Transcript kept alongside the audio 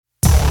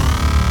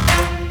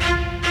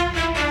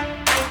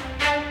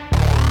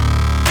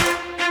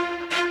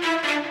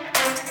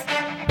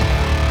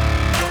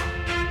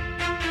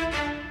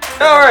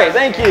All right,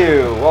 thank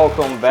you.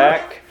 Welcome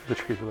back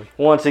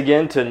once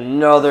again to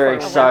another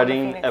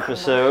exciting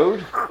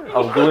episode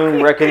of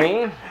Gloom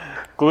Reckoning.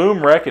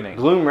 Gloom Reckoning.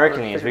 Gloom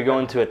Reckoning as we go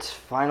into its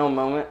final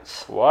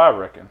moments. Well, I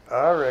reckon.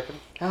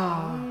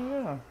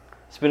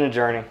 It's been a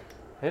journey.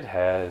 It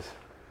has.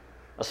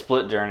 A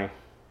split journey.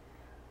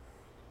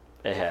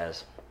 It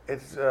has.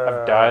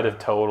 I've died a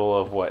total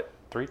of, what,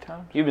 3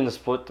 times? You've been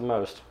split the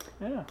most.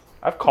 Yeah.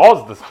 I've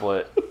caused the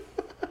split.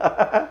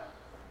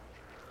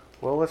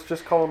 Well, let's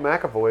just call him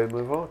McAvoy and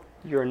move on.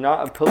 You're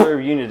not a pillar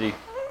of unity.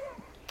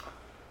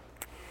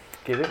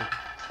 Get it?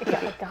 Yeah,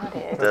 I got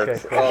it.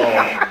 Okay.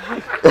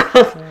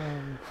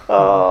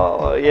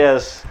 Oh,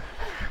 yes.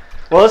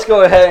 Well, let's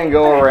go ahead and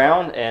go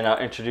around and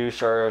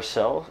introduce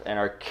ourselves and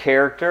our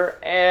character.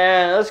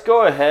 And let's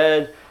go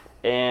ahead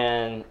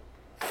and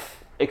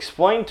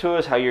explain to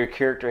us how your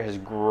character has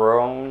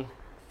grown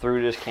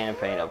through this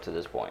campaign up to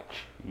this point.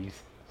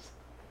 Jesus.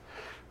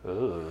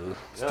 Ugh.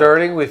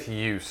 Starting with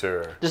you,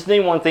 sir. Just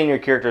name one thing in your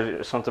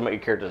character, something about your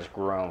character has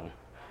grown.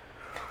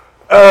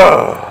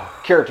 Oh,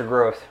 Character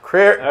growth.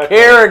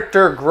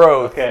 character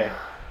growth. Okay.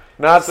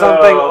 Not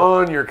something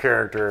on your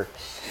character.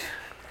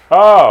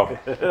 Oh.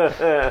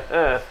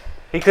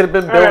 He could have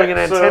been building an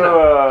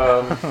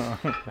antenna.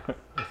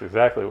 That's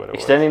exactly what it was.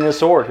 Extending the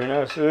sword, who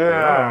knows?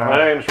 My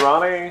name's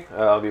Ronnie.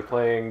 I'll be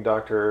playing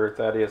Dr.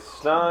 Thaddeus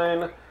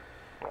Stein.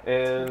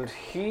 And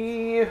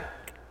he...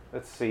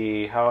 Let's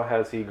see, how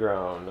has he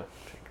grown?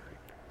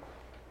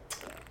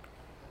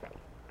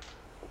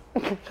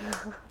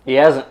 He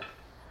hasn't.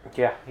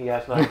 Yeah, he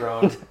has not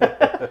grown.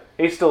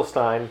 He's still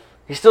Stein.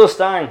 He's still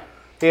Stein.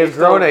 He has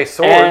grown a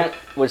sword. And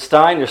with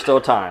Stein, there's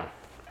still time.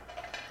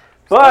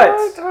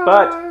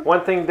 But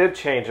one thing did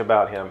change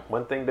about him.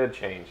 One thing did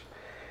change.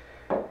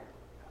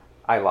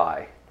 I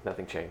lie.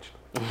 Nothing changed.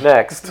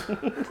 Next.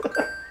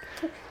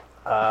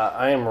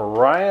 I am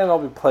Ryan. I'll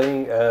be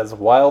playing as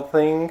Wild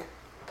Thing.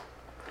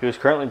 He was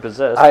currently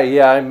possessed.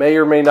 I may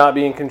or may not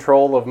be in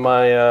control of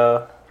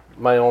my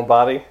my own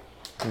body.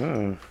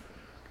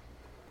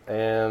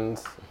 And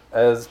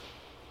as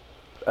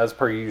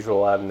per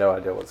usual, I have no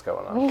idea what's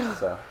going on.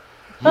 So,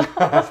 But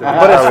as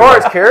far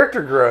as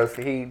character growth,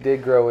 he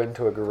did grow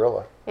into a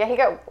gorilla. Yeah, he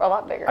got a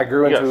lot bigger. I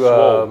grew You got into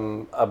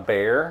swole. a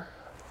bear,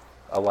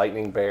 a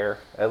lightning bear.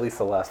 At least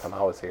the last time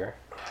I was here.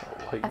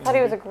 I thought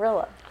he was a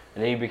gorilla.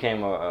 And then he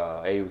became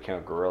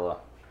a gorilla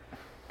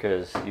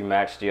because you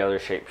matched the other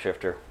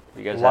shapeshifter.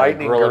 You guys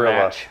Lightning had a gorilla gorilla.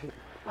 match.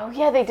 Oh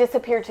yeah, they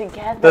disappeared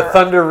together. The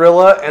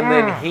Thunderilla, and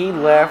then he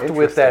left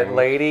with that Interesting.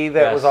 lady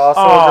that was Yes.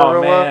 also a Oh,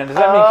 gorilla. man. Does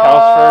that mean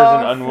Calcifer is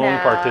an unwilling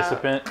snap.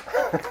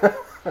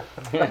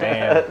 participant?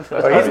 Man.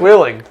 Oh, he's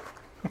willing.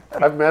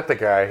 I've met the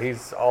guy.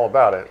 He's all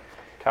about it.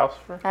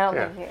 Calcifer? I don't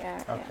Yeah. think he.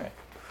 Yeah. Okay.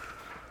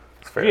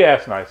 It's fair. You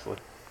asked nicely.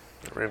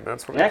 I mean,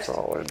 that's what Next. it's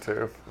all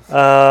into.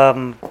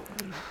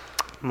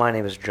 My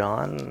name is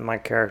John. My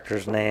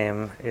character's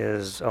name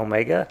is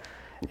Omega.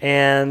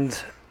 And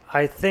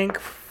I think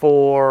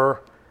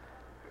for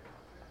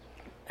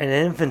an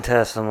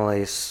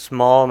infinitesimally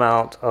small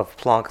amount of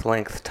Planck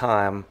length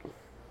time,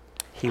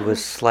 he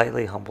was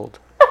slightly humbled.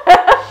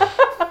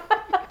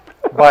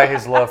 By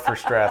his love for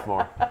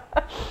Strathmore.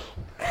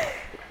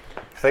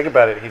 Think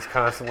about it. He's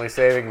constantly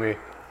saving me.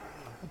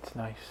 That's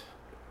nice.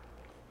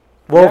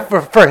 Well,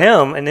 for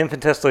him, an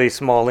infinitesimally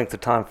small length of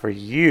time for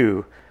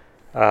you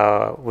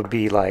would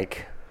be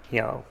like,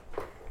 a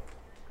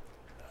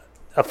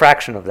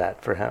fraction of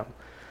that for him.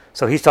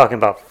 So he's talking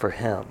about for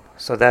him.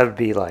 So that would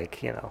be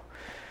like,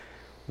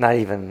 not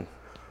even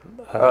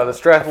The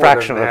Strathmore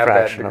fraction doesn't of a have that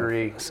fraction of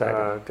degree. a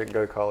second. Didn't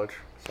go to college.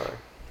 Sorry.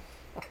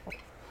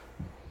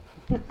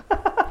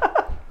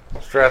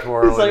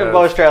 Strathmore It's only like knows.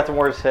 above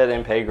Strathmore's head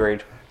in pay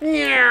grade.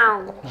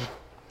 I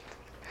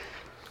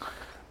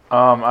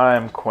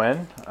am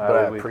Quinn. I But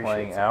I will be appreciate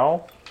playing it.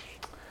 Owl.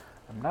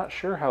 I'm not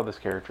sure how this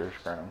character has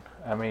grown.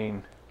 I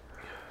mean,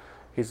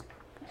 He's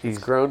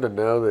grown to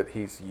know that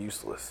he's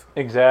useless.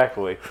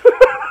 exactly.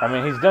 I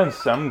mean, he's done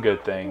some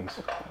good things.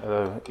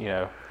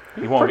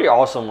 He won't. Pretty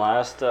awesome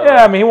last.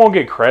 Yeah, I mean, he won't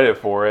get credit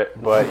for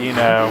it, but He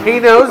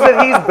knows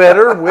that he's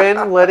better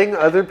when letting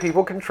other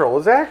people control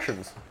his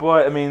actions.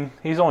 But I mean,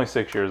 he's only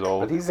 6 years But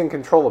old. he's in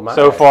control of my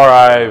So life. far,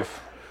 I've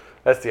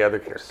That's the other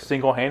character.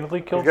 single-handedly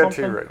You killed got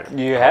something. two right now.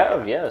 You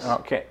have, yes. I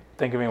can't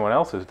think of anyone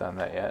else who's done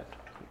that yet.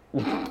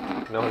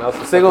 No one else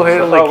has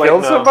Single-handedly Oh, wait,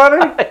 killed no.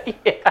 somebody?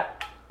 Yeah.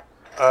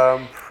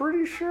 I'm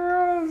pretty sure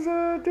I was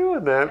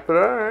doing that, but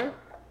all right.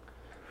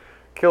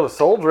 Killed a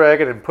soul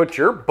dragon and put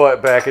your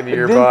butt back into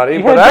your Then body,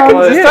 you but had I can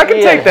Dom's- just he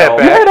take had that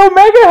help. You had back.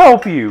 Omega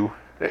help you.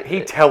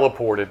 He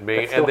teleported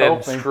me still and then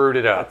helping. screwed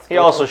it up. He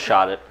also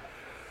shot it.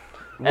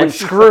 And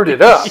screwed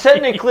it up.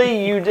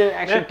 Technically, you didn't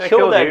actually I kill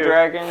killed that you.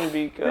 dragon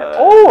because...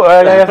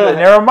 Oh,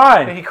 never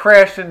mind. He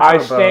crashed into I a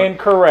boat. stand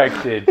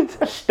corrected.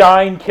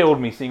 Stein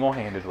killed me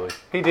single-handedly.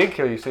 He did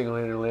kill you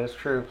single-handedly. That's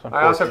true.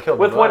 I also killed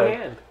With the one mud.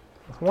 hand.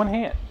 With one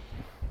hand.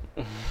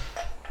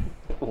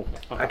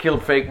 I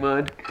killed Fake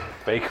Mud.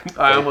 Fake. I fake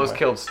almost Mud.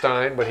 killed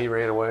Stein, but he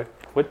ran away.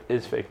 What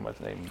is Fake Mud's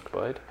name,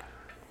 bud?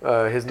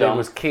 His Dumb. name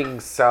was King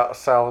King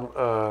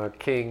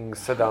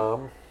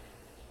Saddam.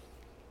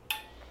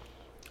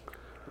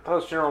 I thought it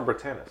was General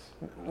Britannis.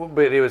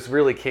 But it was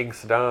really King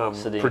Saddam,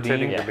 Saddam.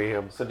 pretending Yeah. to be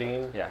him.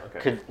 Sadine? Yeah,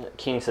 Okay.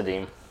 King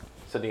Saddam,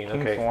 Sadine,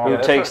 King okay. Salam. who Yeah,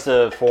 that's takes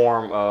the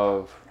form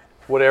of.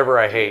 Whatever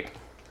I hate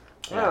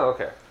what- Oh,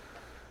 okay.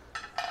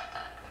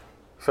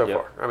 so Yep.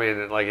 far. I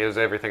mean, like, it was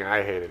everything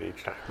I hated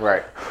each time.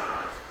 Right.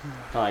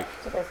 Like,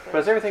 But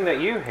it's everything that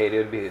you hated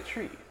would be a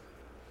tree.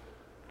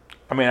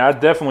 I mean, I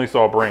definitely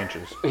saw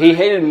branches. he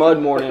hated mud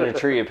more than a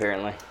tree,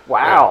 apparently.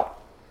 Wow.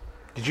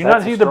 Did you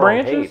not see the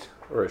branches?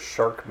 Or a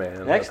shark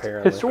man, Next.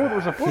 apparently. His sword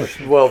was a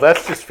bush. Well,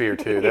 that's just fear,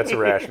 too. That's a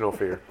rational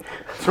fear.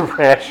 It's a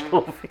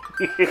rational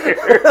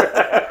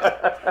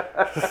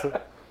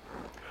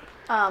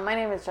My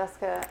name is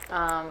Jessica.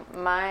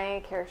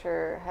 My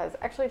character has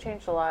actually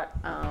changed a lot.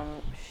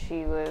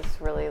 She was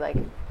really like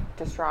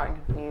distraught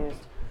and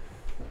confused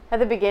at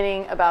the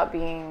beginning about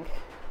being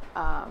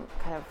kind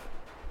of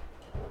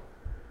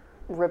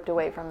ripped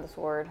away from the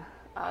sword,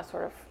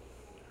 sort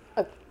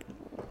of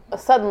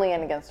suddenly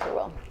and against her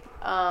will.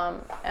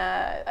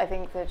 I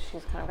think that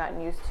she's kind of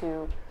gotten used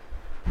to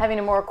having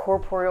a more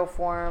corporeal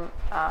form.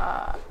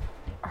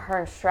 Her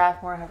and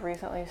Strathmore have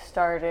recently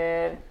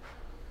started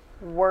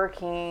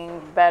working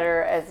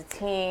better as a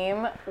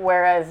team,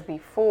 whereas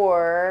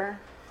before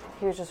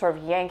he was just sort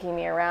of yanking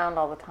me around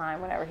all the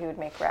time whenever he would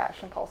make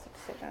rash, impulsive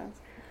decisions.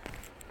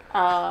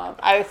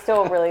 I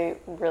still really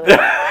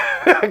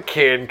I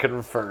can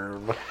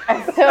confirm.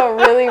 I still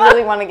really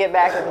want to get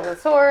back into the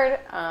sword,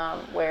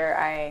 where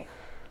I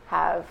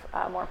have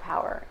more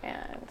power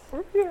and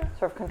sort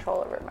of control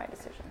over my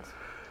decisions.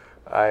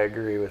 I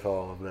agree with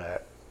all of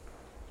that.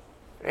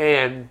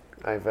 And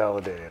I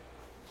validate it.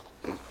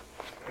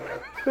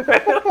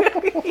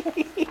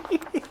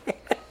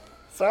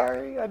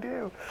 Sorry, I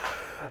do.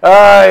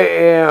 I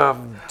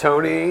am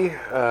Tony,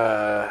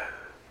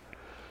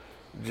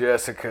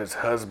 Jessica's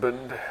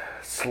husband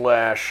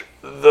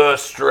 / the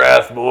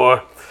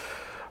Strathmore.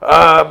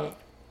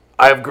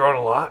 I've grown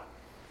a lot,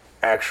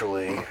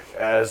 actually,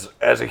 as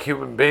a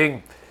human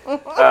being.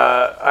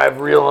 I've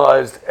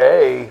realized,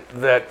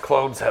 that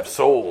clones have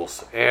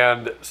souls,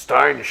 and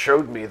Stein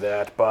showed me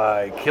that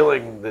by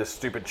killing this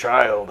stupid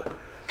child,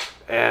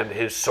 and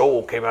his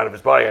soul came out of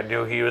his body. I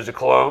knew he was a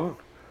clone.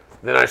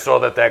 Then I saw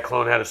that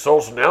clone had a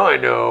soul, so now I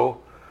know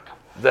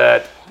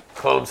that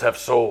clones have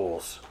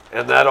souls.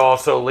 And that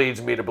also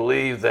leads me to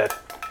believe that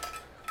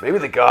maybe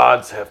the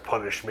gods have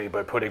punished me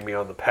by putting me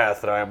on the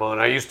path that I am on.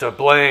 I used to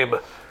blame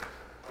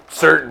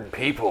certain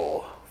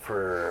people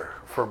for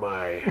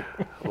my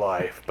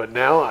life, but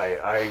now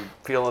I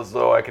feel as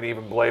though I can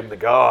even blame the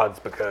gods,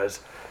 because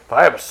if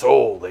I have a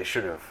soul, they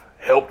should have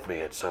helped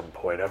me at some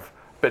point. I've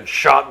been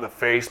shot in the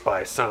face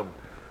by some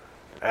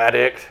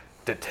addict,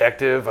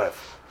 detective.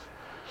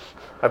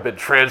 I've been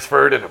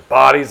transferred into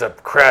bodies.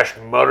 I've crashed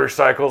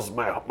motorcycles.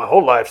 My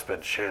whole life's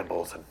been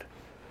shambles, and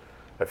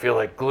I feel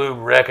like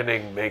Gloom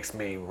Reckoning makes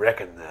me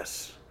reckon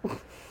this.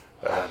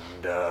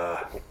 And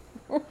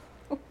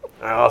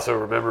I also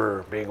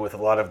remember being with a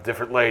lot of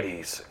different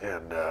ladies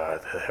in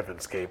the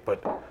Heaven's Gate,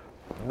 but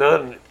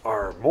none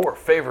are more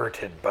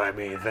favorited by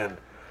me than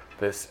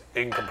this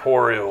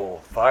incorporeal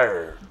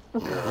fire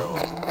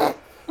girl.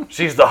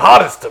 She's the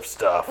hottest of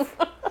stuff.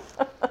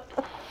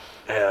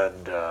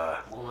 And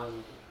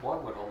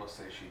One would almost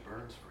say she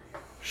burns for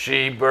you.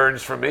 she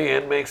burns for me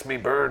and makes me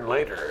burn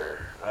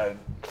later. I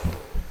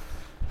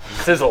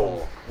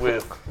sizzle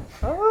with...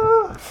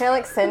 Can I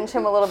like singe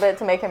him a little bit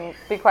to make him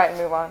be quiet and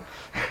move on?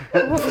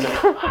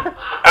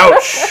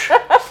 Ouch!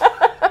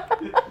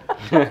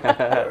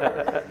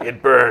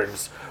 It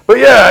burns. But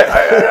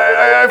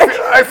yeah,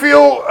 I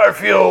feel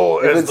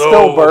If as it's though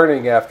still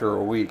burning after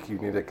a week, you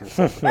need to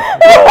consider.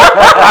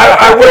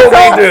 I will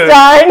need to.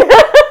 Stein!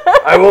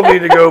 I will need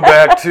to go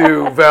back to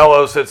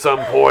Valos at some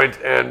point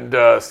and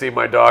see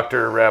my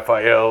doctor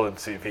Raphael and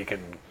see if he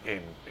can,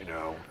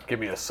 give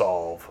me a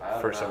solve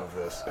for some of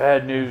this.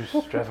 Bad news,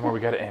 Strathmore. We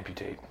got to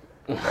amputate.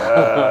 No,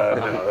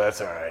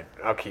 that's all right.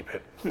 I'll keep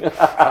it. You'll get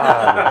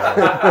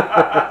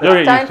Stein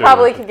used to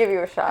probably it. could give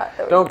you a shot.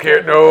 That would Don't be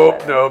care.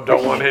 good. Nope.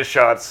 Don't want his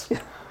shots.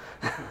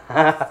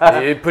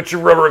 You put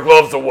your rubber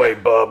gloves away,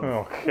 bub.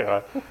 Oh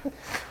God.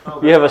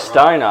 You have a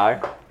Stein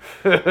eye.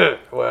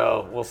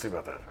 Well, we'll see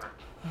about that.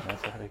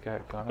 That's how they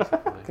got gone.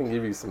 I can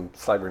give you some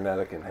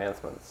cybernetic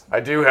enhancements. I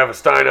do have a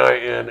Stein eye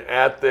in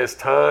at this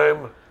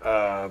time,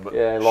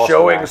 Yeah, I lost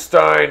showing an eye.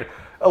 Stein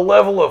a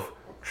level of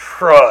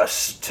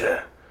trust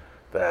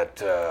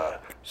that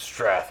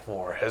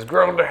Strathmore has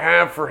grown to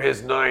have for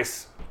his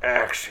nice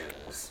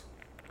actions.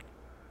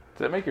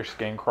 Does that make your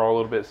skin crawl a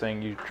little bit,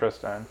 saying you trust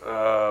Stein?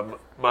 All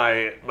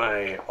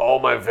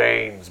my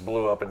veins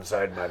blew up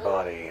inside my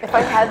body If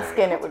I had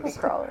skin, it would be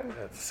crawling.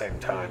 at the same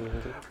time.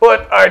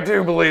 But I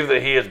do believe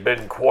that he has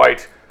been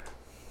quite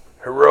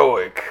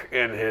heroic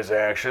in his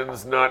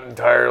actions, not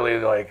entirely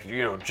like,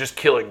 just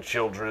killing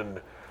children.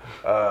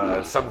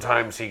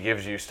 Sometimes he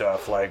gives you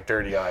stuff like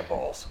dirty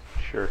eyeballs.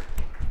 Sure.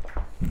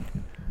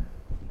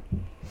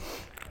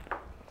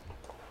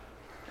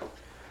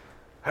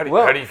 How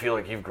do you feel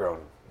like you've grown,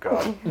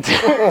 God?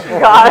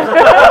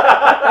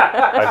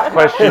 I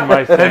question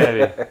my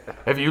sanity.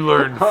 Have you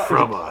learned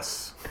from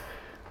us?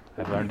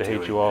 I've learned to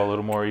hate you all a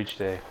little more each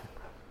day.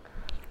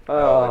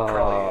 Oh, it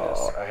probably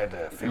is. I had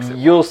to fix it.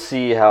 You'll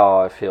see how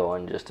I feel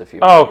in just a few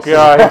Oh minutes.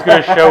 God, he's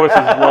gonna show us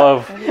his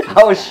love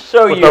I'll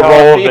show with you the how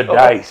I roll of the feel.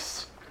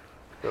 dice.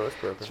 No, it's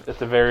broken.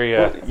 It's a very,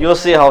 You'll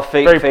see how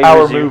fate very favors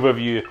power you. move of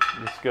you,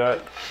 Scott.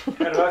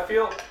 How do I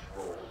feel?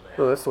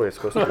 No, that's the way it's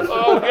supposed to be.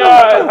 Oh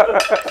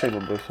God! Same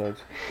on both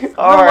sides.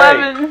 All right.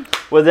 11.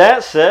 With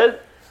that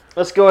said,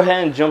 let's go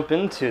ahead and jump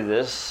into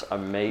this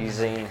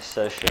amazing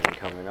session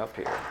coming up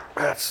here.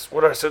 That's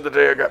what I said the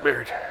day I got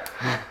married.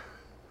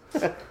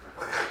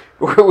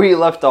 Where we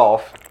left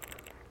off.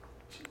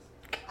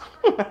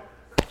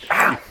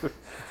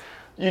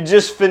 You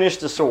just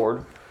finished the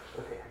sword.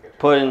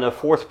 Put in the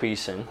fourth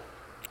piece in.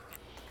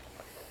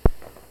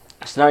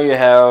 So now you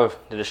have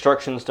the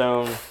destruction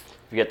stone.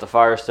 You get the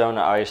fire stone,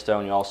 the ice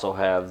stone. You also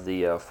have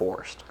the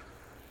forest.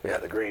 Yeah,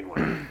 the green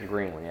one. The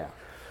green one, yeah.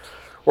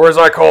 Or as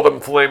I call them,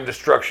 flame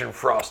destruction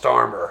frost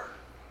armor.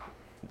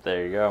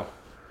 There you go.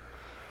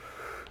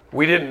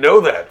 We didn't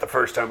know that the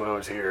first time I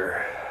was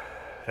here.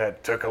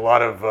 That took a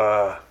lot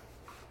of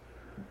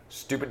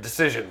stupid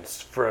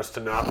decisions for us to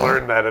not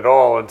learn that at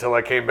all until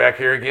I came back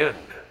here again.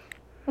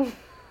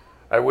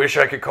 I wish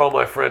I could call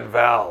my friend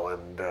Val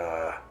and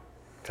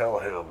tell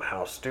him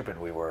how stupid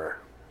we were.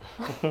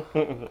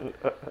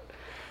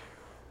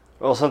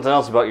 Well, something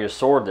else about your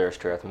sword there,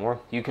 Strathmore.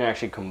 You can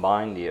actually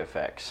combine the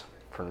effects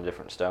from the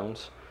different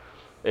stones.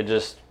 It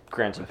just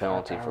grants a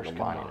penalty for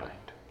combining them.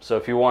 So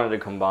if you wanted to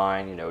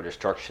combine,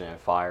 destruction and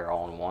fire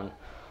all in one,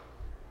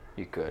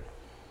 you could.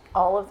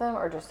 All of them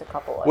or just a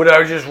couple of Would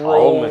them? I just All of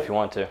roll? them if you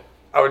want to.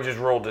 I would just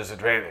roll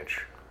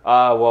disadvantage.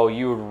 Well,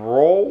 you would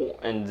roll,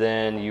 and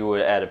then you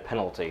would add a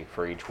penalty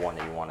for each one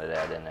that you wanted to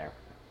add in there.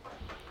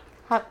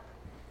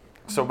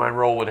 So my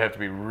roll would have to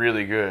be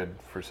really good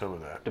for some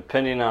of that.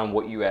 Depending on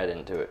what you add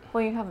into it.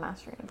 Well, you have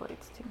mastery in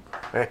blades too.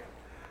 Hey,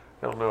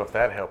 I don't know if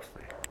that helps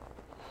me.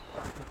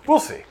 We'll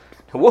see.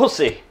 We'll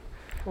see.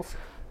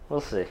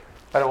 We'll see.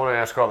 I don't want to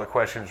ask all the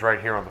questions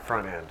right here on the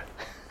front end.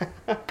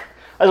 I just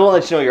want to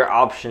let you know your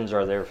options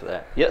are there for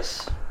that.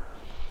 Yes.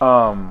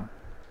 So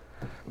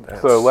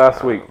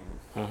last week,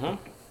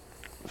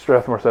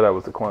 Strathmore said I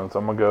was the clone, so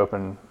I'm gonna go up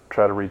and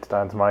try to read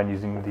Stein's mind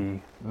using the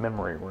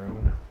memory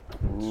rune.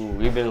 Ooh,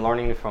 we've been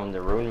learning from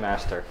the Rune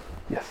Master.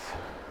 Yes.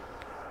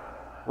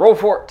 Roll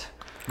for it.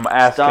 I'm gonna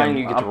ask Stein, him.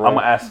 you get to I'm roll.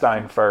 gonna ask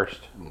Stein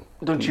first.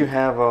 Don't you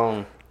have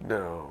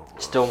No.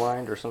 Still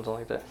Mind or something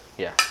like that?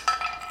 Yeah.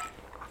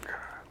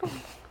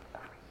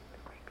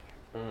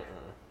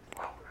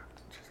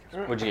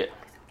 What'd you get?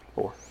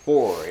 4.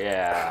 4,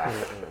 yeah.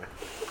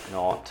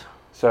 Not.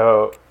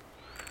 So,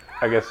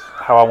 I guess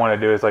how I want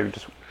to do is like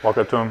just walk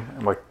up to him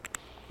and like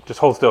just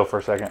hold still for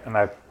a second, and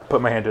I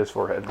put my hand to his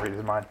forehead and read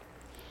his mind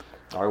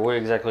All right, what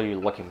exactly are you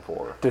looking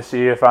for? to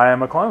see if I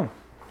am a clone.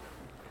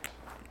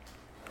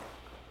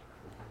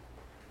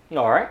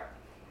 All right.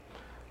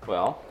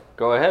 Well,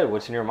 go ahead.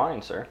 What's in your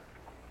mind, sir?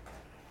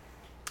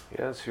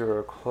 Yes, you're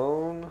a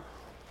clone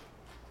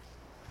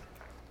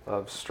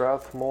of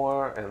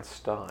Strathmore and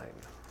Stein.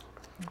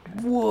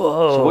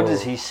 Whoa. So what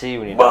does he see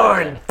when he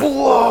Mind does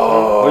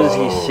blow! What does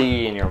he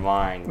see in your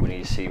mind when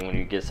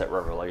he gets that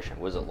revelation?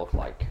 What does it look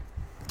like?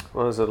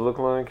 What does it look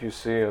like? You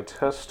see a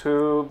test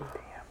tube,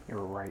 You're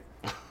right.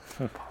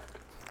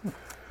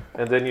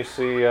 and then you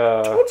see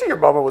Told you your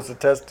mama was a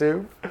test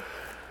tube.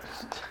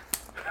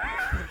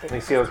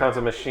 all kinds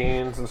of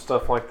machines and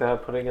stuff like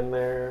that putting in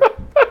there.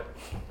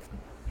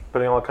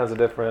 Putting all kinds of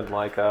different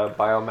like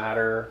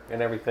biomatter and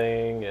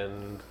everything,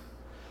 and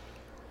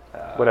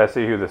Would I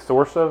see who the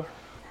source of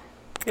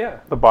yeah,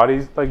 the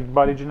bodies, like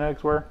body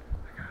genetics, were?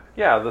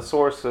 yeah. The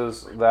source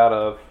is that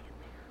of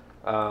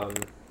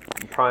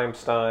Prime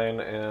Stein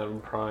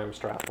and Prime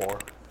Strathmore.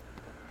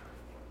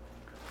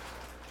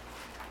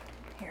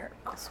 Here,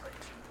 I'll switch.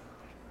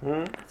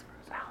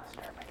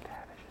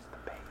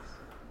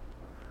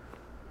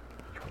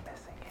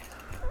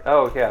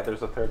 Oh yeah,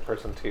 there's a third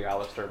person too,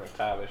 Alistair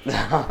McTavish.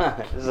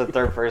 This is a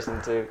third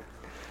person too.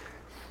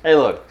 Hey,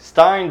 look,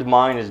 Stein's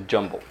mind is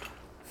jumbled.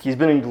 He's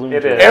been in gloom.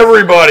 It to is.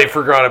 Everybody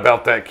forgot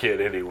about that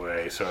kid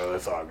anyway, so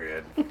that's all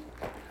good.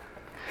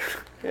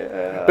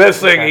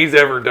 Best thing he's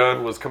ever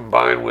done was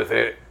combine with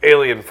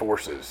alien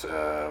forces,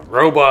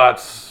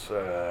 robots, With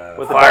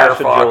a dash of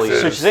So what you're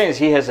firefoxes. saying is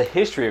he has a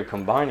history of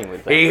combining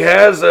with them. He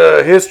has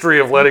a history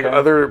of letting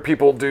other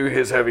people do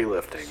his heavy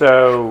lifting.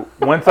 So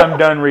once I'm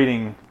done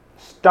reading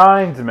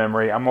Stein's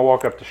memory, I'm gonna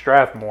walk up to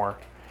Strathmore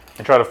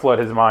and try to flood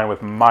his mind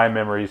with my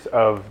memories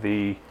of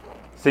the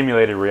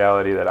simulated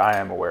reality that I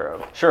am aware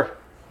of. Sure.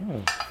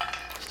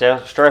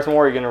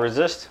 Strathmore, are you going to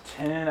resist?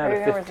 10 Are out you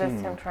of going to 15.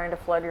 resist him trying to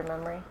flood your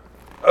memory?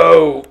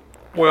 Oh,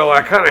 well,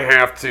 I kind of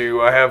have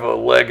to. I have a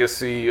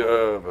legacy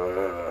of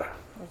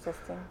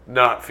Resisting?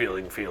 not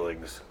feeling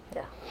feelings.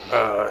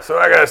 Yeah. So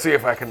I gotta see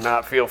if I can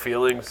not feel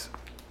feelings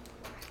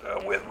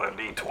with my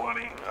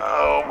D20.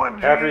 Oh, my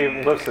D. After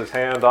he lifts his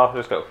hand off,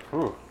 just go,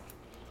 "Ooh,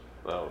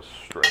 that was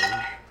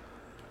strange."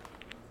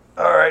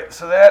 All right,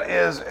 so that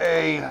is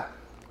a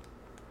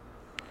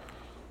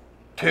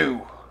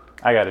 2.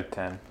 I got a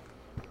 10.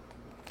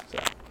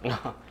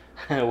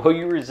 Well,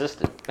 you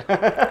resisted.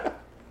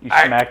 You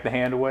smack the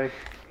hand away.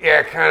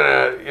 Yeah, kind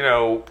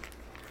of,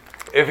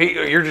 if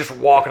you're just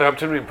walking up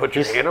to me and put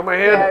your hand on my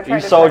head. Yeah, I tried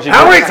You to saw touch you.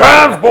 How many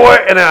times, boy?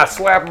 And I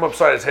slap him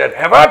upside his head.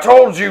 Have I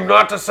told you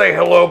not to say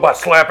hello by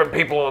slapping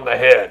people on the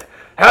head?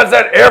 Has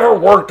that ever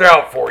worked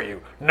out for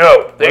you?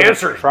 No. The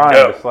answer is Trying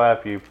no. to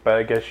slap you, but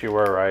I guess you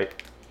were right.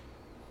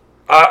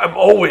 I'm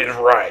always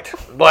right.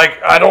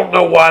 Like, I don't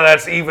know why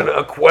that's even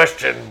a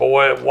question,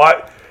 boy.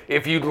 What?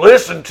 If you'd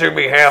listened to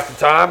me half the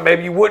time,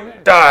 maybe you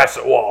wouldn't die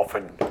so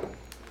often.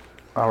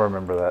 I'll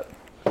remember that.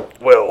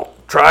 Well,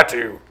 try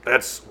to.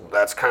 That's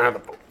kind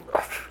of the...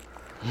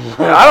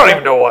 I don't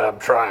even know why I'm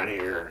trying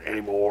here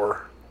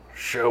anymore.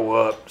 Show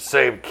up,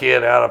 save a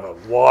kid out of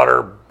a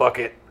water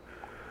bucket.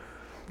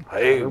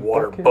 Hey,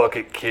 water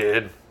bucket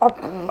kid.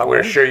 I'm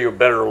going to show you a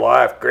better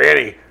life.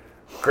 Granny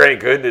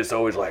Goodness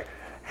always like,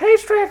 hey,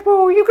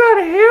 Strathmore, you got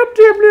to help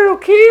them little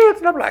kids.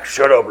 And I'm like,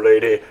 shut up,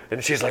 lady.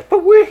 And she's like,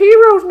 but we're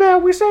heroes now.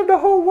 We saved the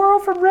whole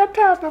world from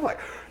reptiles. And I'm like,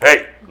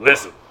 hey,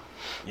 listen.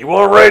 You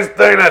want to raise the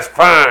thing, that's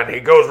fine. He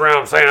goes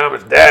around saying I'm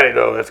his daddy,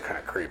 though. That's kind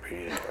of creepy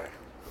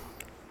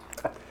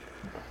anyway.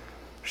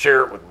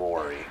 Share it with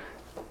Maury.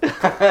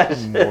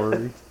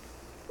 Maury.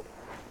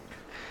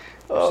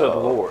 You said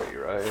Lori,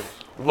 right?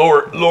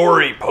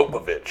 Lori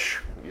Popovich.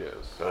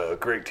 Yes.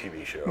 Great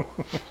TV show.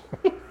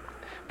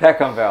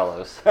 Back on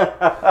Valos.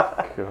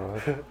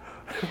 God.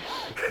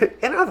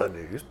 In other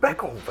news,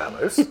 back on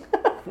fellas.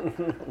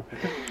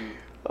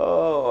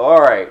 Oh,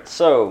 all right.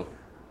 So,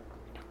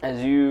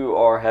 as you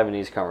are having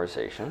these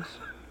conversations,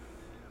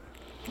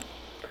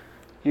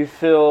 you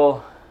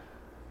feel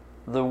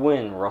the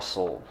wind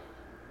rustle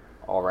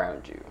all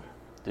around you.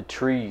 The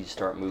trees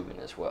start moving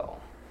as well.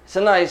 It's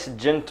a nice,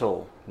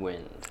 gentle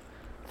wind,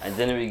 and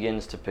then it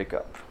begins to pick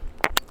up.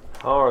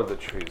 How are the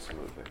trees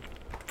moving?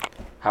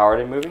 How are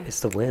they moving? It's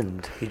the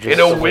wind. He just In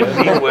a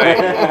windy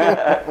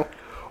way.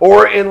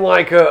 Or in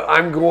like a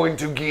I'm going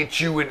to get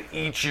you and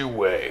eat you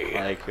way.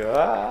 Like,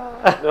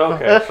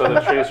 Okay, so the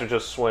trees are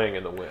just swaying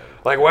in the wind.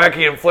 Like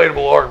wacky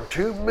inflatable arm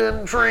tube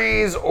men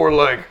trees, or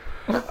like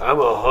I'm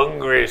a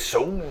hungry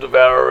soul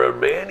devourer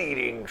man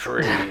eating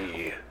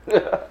tree.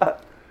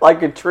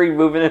 like a tree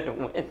moving in the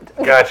wind.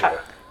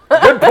 Gotcha.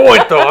 Good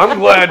point though. I'm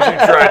glad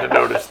you tried to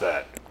notice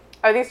that.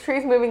 Are these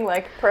trees moving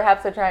like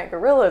perhaps a giant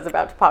gorilla is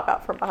about to pop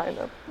out from behind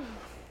them?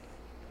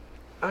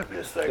 I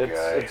miss that It's,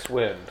 guy. it's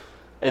wind.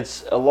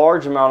 It's a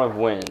large amount of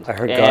wind. I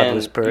heard God and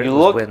whisper it You was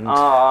look wind.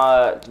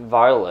 at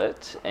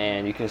Violet,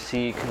 and you can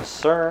see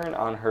concern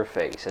on her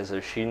face, as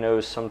if she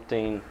knows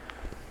something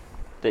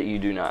that you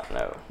do not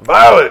know.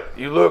 Violet,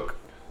 you look.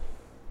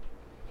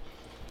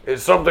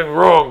 Is something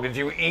wrong? Did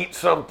you eat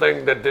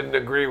something that didn't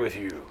agree with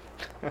you?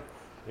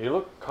 You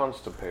look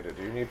constipated.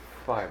 You need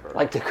fiber.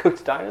 Like the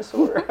cooked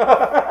dinosaur.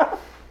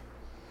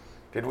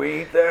 Did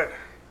we eat that?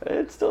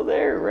 It's still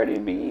there, ready to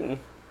be eaten.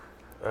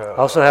 I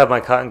also have my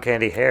cotton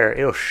candy hair.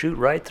 It'll shoot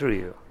right through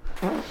you.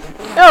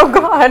 Oh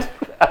God!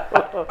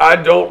 I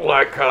don't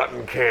like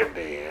cotton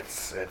candy.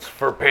 It's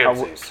for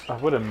pansies. I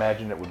would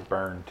imagine it would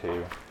burn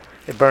too.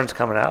 It burns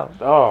coming out.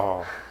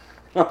 Oh,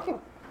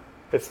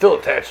 It's still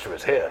attached to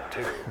his head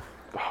too.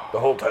 The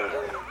whole time.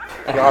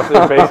 God,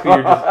 so basically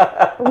you're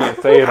just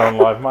can't say it on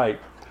live mic.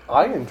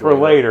 I enjoy For it.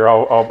 later,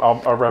 I'll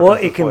reference Well,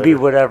 this it can later. be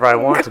whatever I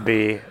want it to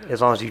be, as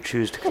long as you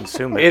choose to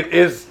consume it. It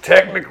is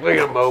technically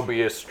a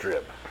Mobius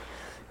strip.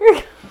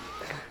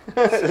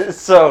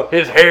 So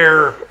His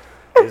hair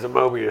is a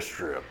Mobius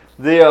strip.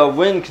 the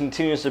wind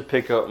continues to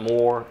pick up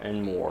more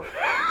and more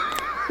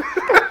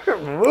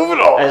Moving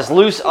on. as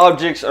loose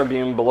objects are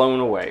being blown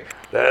away.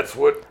 That's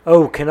what.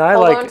 Oh, can I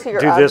Hold on like to do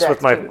your this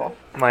with objects, people.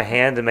 my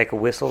hand and make a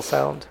whistle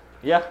sound?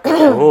 Yeah,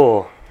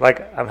 Oh,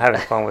 like I'm having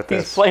fun with he's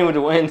this. playing with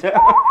the wind.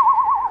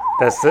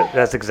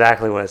 That's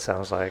exactly what it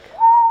sounds like.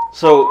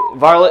 So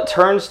Violet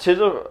turns to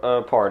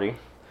the party,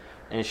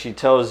 and she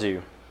tells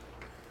you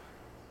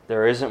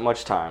there isn't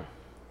much time.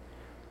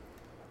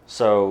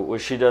 So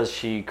what she does,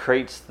 she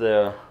creates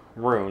the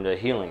room, the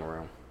healing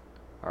room,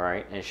 all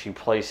right, and she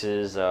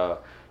places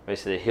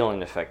basically a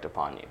healing effect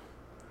upon you.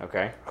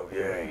 Okay. Oh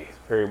yay!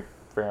 very,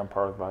 very on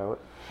par with Violet.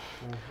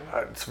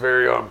 It's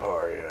very on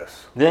par.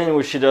 Yes. Then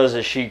what she does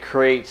is she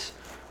creates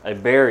a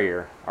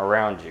barrier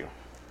around you.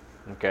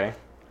 Okay.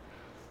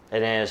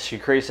 And as she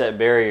creates that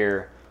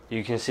barrier,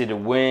 you can see the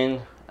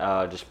wind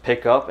just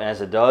pick up, and as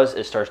it does,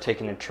 it starts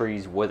taking the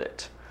trees with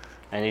it.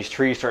 And these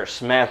trees start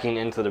smacking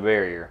into the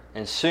barrier.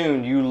 And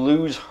soon you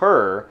lose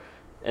her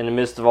in the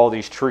midst of all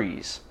these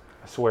trees.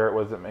 I swear it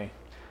wasn't me.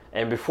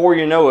 And before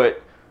you know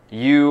it,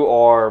 you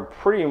are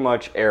pretty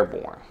much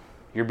airborne.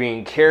 You're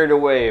being carried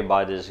away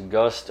by this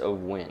gust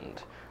of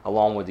wind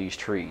along with these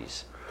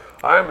trees.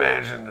 I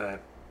imagine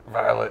that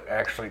Violet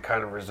actually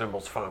kind of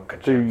resembles Femme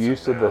Conchita. Through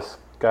use of the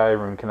sky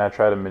room, can I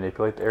try to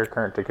manipulate the air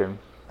current to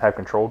have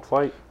controlled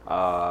flight?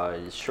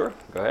 Sure,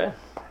 go ahead.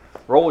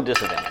 Roll with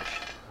disadvantage.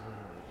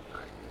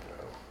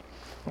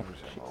 I'm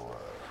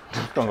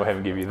just gonna go ahead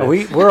and give you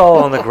this. We're all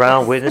on the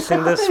ground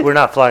witnessing this. We're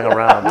not flying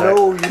around. right?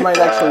 No, you might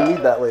actually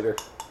need that later.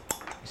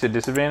 You said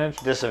disadvantage?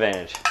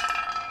 Disadvantage.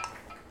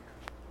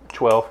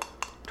 12.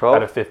 12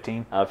 out of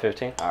 15. out of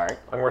 15. All right.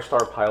 I'm gonna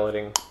start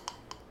piloting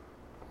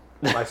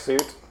my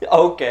suit.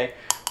 Okay.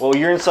 Well,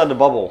 you're inside the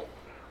bubble.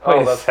 Oh,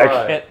 Wait a that's second.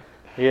 right.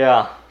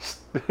 Yeah.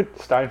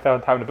 Stein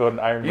found time to build an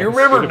Iron Man. You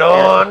remember suit of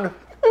armor.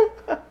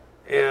 Dawn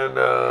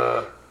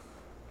in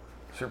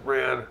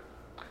Superman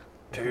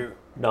 2?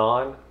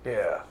 Non.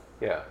 Yeah.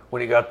 Yeah.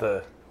 When he got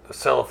the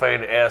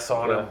cellophane S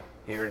on Yeah. him,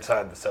 you're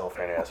inside the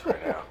cellophane S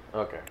right now.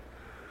 Okay.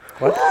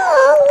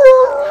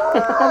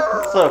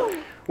 So,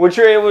 what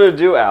you're able to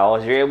do, Al,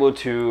 is you're able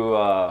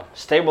to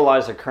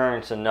stabilize the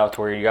currents enough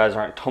to where you guys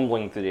aren't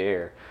tumbling through the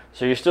air.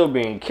 So you're still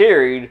being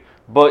carried,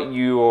 but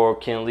you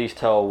can at least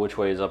tell which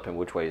way is up and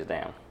which way is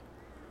down.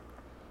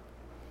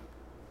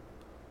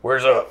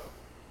 Where's up?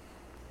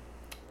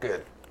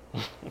 Good.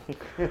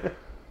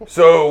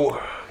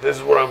 So, this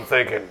is what I'm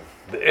thinking.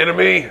 The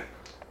enemy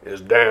is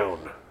down.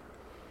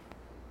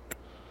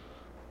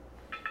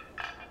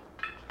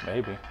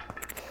 Maybe.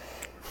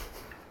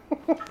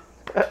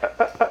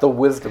 The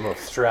wisdom of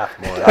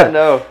Strathmore. I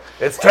know.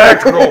 It's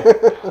tactical.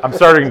 I'm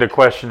starting to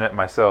question it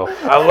myself.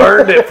 I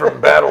learned it from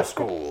battle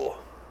school.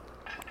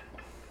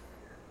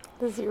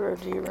 The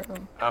 0G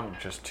room. I'm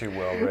just too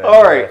well read.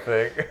 All right. I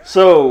think.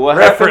 So what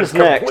Reference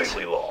happens next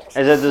completely lost.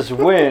 is that this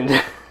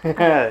wind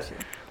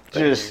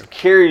just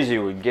carries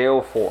you with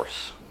gale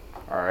force.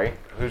 All right.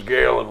 Who's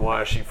Gail and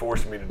why is she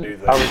forcing me to do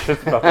I that? was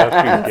just about to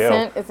ask who's Gale.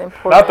 Consent is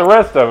important. Not the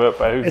rest of it,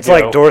 but who's It's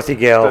Gale? like Dorothy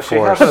Gale Does she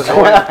have Force. an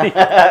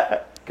annoying...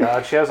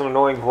 God, she has an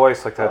annoying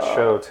voice like that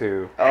show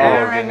too.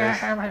 Oh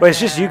goodness. Wait, it's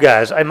just you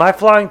guys. Am I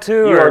flying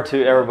too? You or? are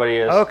too. Everybody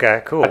is.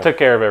 Okay, cool. I took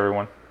care of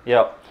everyone.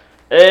 Yep.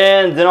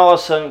 And then all of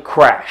a sudden,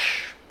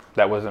 crash.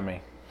 That wasn't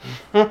me.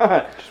 Your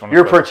specify.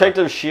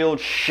 protective shield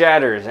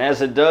shatters, and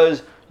as it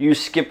does, you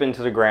skip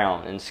into the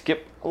ground and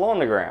skip along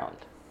the ground.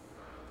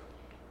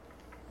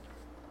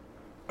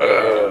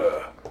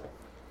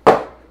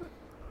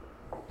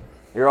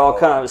 You're all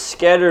kind of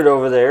scattered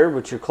over there,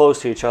 but you're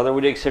close to each other,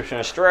 with the exception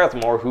of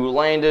Strathmore, who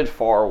landed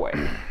far away.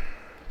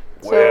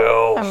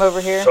 Well, I'm over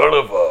here. son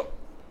of a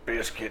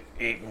biscuit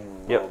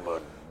eating Yep.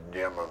 woman,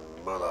 yammer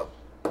mother.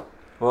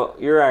 Well,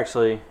 you're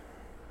actually,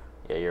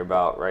 yeah, you're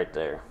about right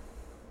there.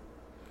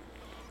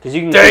 Because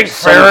you can Dang, keep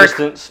some Ferric.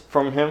 distance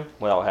from him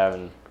without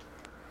having.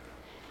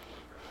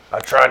 I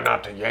tried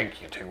not to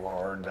yank you too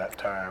hard that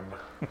time.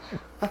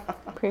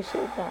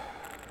 Appreciate that.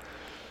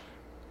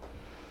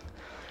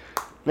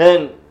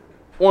 Then,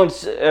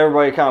 once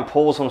everybody kind of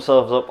pulls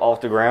themselves up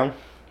off the ground,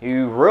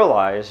 you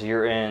realize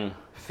you're in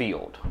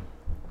field.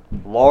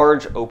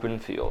 Large open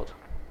field.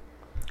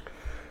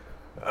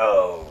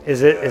 Oh,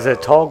 Is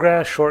it tall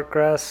grass, short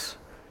grass?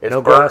 it's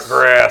no burnt grass?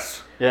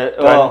 grass. Yeah,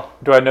 well,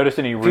 Do I notice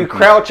any if you rookies?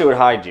 crouch, it would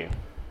hide you.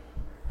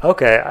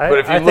 Okay, But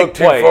if you I look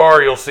think too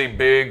far, you'll see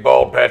big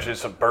bald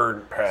patches of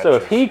burnt patches. So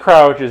if he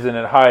crouches and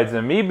it hides,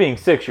 and me being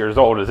 6 years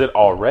old, is it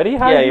already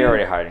hiding? Yeah, you're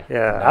already hiding.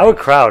 Yeah, I would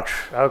crouch.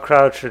 I would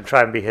crouch and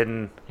try and be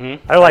hidden. I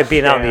don't like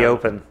being out in the Stand.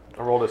 open.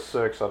 I rolled a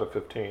 6 out of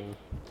 15.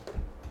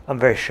 I'm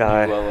very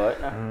shy. Well, what?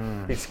 he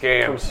I'm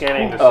scams.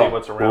 scanning to Oh. see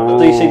what's I around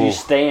thought us. you said you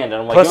stand,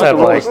 and I'm like, Plus you don't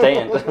have I to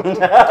roll have to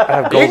stand. I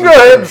have You golden can go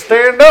ahead and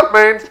stand up,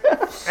 man.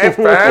 That's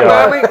fine,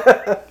 mommy.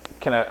 I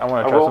want to I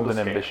try rolled something the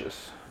scan.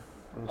 ambitious.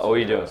 Oh, what are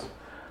you doing?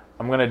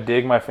 I'm going to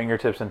dig my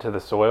fingertips into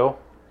the soil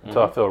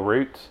until I feel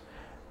roots,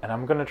 and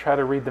I'm going to try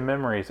to read the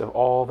memories of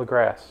all the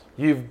grass.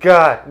 You've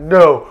got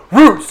no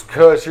roots,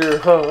 cause your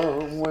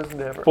home was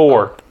never.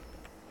 4.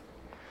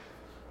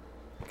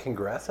 Can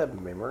grass have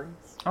memories?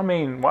 I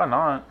mean, why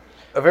not?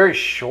 A very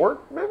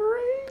short memory.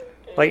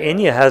 Like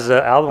Enya has an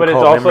album But it's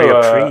called also, Memory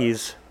of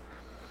Trees.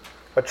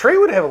 A tree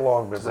would have a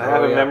long memory. Does it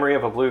have a memory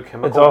of a blue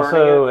chemical It's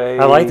also burning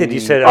a I like that you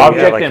said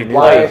object like in you knew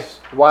place.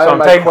 Why So am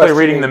I'm I technically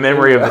reading the questioning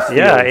memory of you? the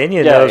Yeah, field.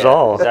 Enya knows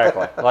all.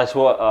 Exactly. That's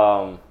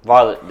what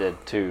Violet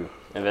did to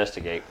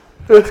investigate.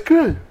 That's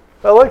good.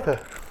 I like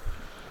that.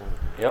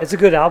 It's a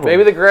good album.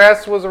 Maybe the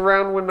grass was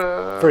around when the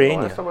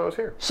Enya. last time I was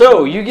here.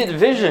 So you get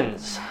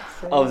visions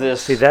of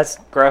this. See, that's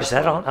grass. is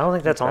that on? I don't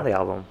think that's on the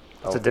album.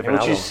 It's a And different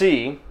what you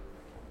album.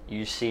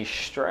 you see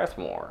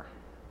Strathmore,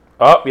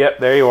 Oh, yep,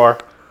 there you are.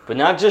 but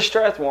not just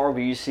Strathmore, but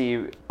you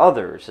see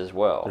others as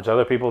well. There's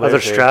other people there. Other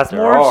too. There are.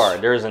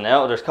 Strathmores?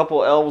 There's a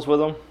couple of elves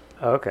with them.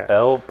 Okay.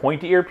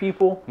 Pointy ear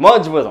people.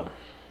 Muds with them.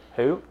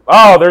 Who?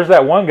 Oh, there's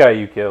that one guy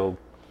you killed.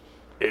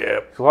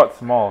 Yep. He's a lot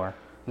smaller.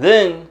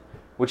 Then,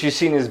 what you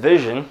see in his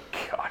vision,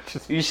 God,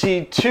 just... you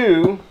see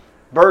 2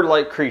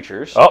 bird-like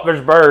creatures. Oh,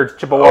 there's birds.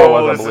 Chippewa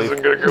Oh, was, this I believe.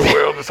 isn't gonna go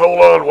well. Just hold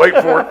on, wait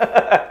for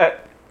it.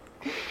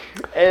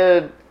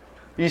 And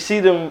you see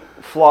them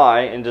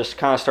fly and just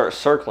kind of start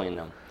circling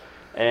them.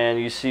 And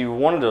you see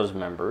one of those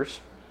members,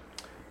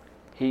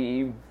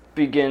 he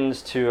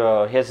begins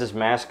to, he has his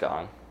mask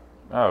on.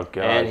 Oh,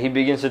 God. And he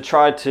begins to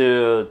try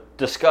to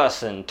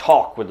discuss and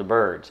talk with the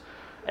birds.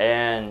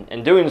 And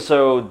in doing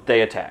so,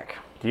 they attack.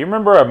 Do you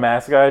remember a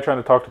masked guy trying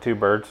to talk to 2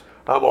 birds?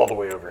 I'm all the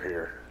way over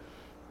here.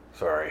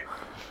 Sorry.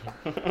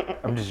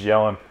 I'm just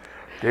yelling.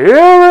 Do you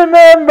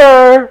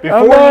remember? Before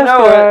a you masked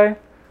know guy?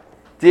 it,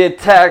 the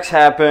attacks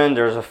happen.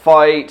 There's a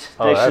fight.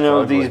 Oh, Next that's you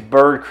know, ugly. these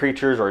bird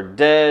creatures are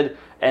dead.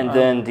 And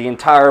then the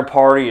entire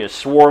party is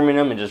swarming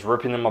them and just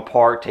ripping them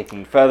apart,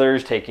 taking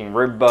feathers, taking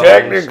rib bones.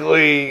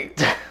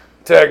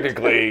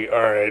 Technically,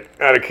 all right,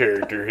 out of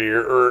character here,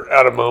 or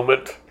out of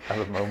moment. At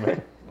the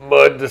moment.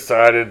 Mud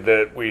decided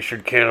that we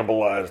should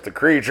cannibalize the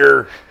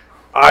creature.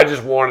 I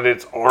just wanted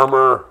its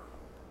armor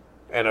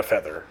and a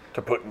feather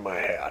to put in my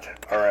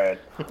hat. All right.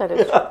 That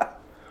is true.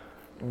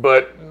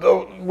 But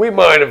we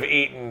might have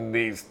eaten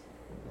these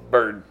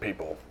bird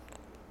people.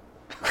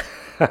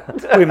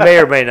 We may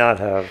or may not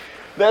have.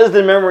 That is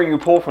the memory you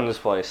pull from this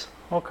place.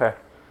 Okay.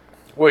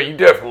 Well, you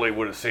definitely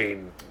would have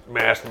seen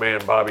Masked Man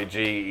Bobby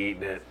G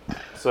eating it.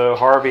 So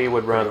Harvey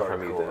would run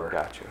from you then. Hardcore.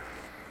 Gotcha.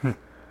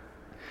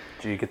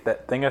 Did you get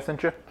that thing I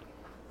sent you?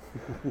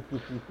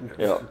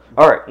 Yeah.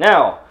 All right.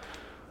 Now,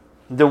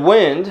 the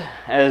wind,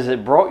 as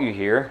it brought you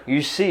here,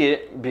 you see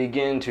it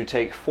begin to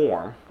take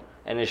form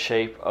in the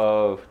shape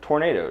of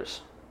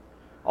tornadoes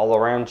all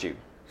around you.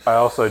 I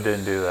also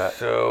didn't do that.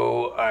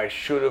 So I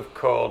should have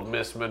called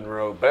Miss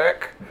Monroe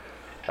back.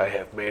 I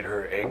have made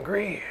her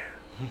angry.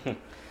 You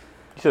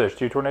said there's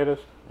 2 tornadoes?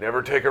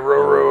 Never take a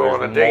Roro on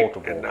There's a date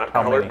multiple. and not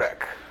How call her many?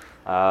 back.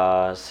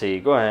 Let's see.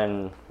 Go ahead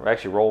and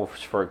actually roll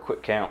for a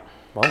quick count.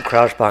 Well, I'm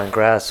crouched behind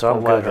grass, so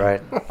I'm good,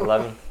 right?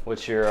 11.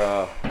 What's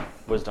your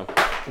wisdom?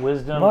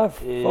 Wisdom My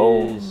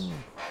is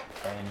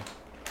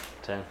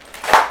 10.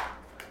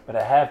 but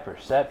I have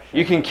perception.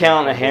 You can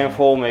count a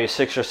handful, maybe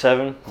 6 or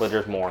 7, but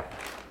there's more.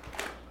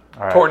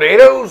 All right.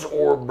 Tornadoes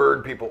or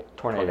bird people?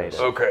 Tornadoes.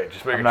 Okay,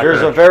 just making not sure.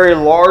 There's a very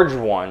large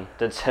one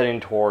that's heading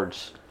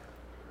towards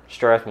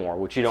Strathmore,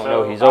 which you don't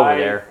know So he's over I-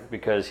 there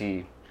because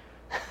he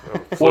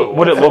Would it So look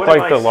what did like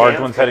my the large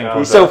scans one's pick heading up?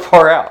 towards he's so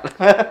far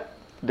out.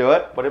 Do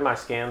it. What did my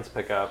scans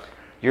pick up?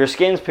 Your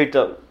skins picked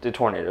up the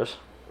tornadoes,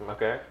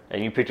 Okay.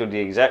 and you picked up the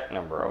exact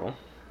number of them.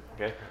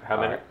 Okay. How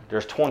many?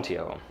 There's 20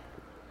 of them.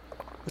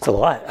 It's a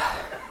lot.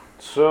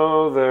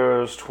 So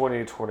there's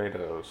 20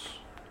 tornadoes.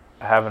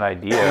 I have an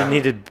idea. You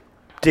need to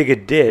dig a Are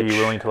ditch. you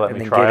willing to let and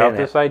me then try get out in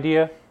this it.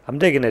 idea, I'm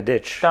digging a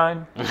ditch.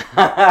 Stein?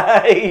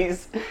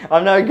 Nice.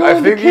 I'm not going.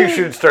 I think to you kill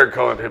should start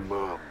calling him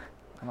Mom.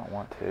 I don't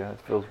want to. It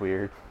feels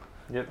weird.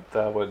 Yep,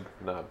 that would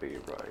not be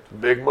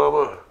right. Big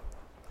Mama.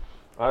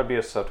 I'd be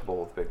acceptable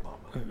with Big Mama.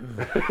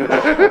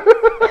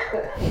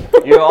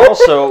 You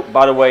also,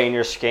 by the way, in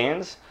your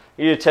scans,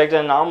 you detect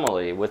an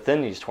anomaly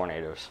within these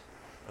tornadoes.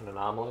 An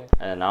anomaly?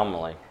 An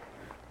anomaly.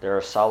 There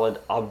are solid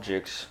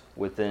objects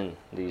within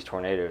these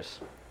tornadoes.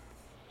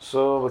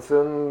 So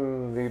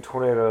within the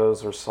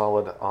tornadoes are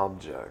solid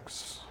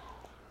objects.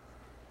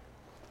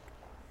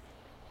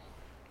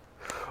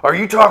 Are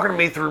you talking to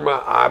me through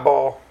my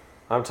eyeball?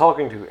 I'm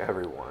talking to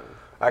everyone.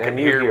 I can And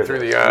you hear him through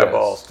this, the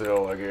eyeball yes.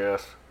 still, I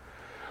guess.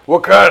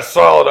 What kind of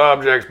solid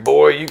objects,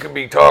 boy? You could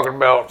be talking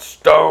about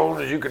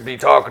stones. You could be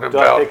talking Do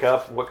I about pick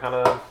up what kind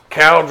of...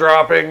 cow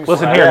droppings.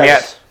 Listen here,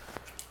 Yes.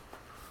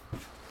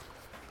 Miet.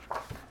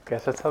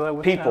 Guess that's how that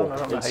went People. down. I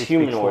don't know It's how you speak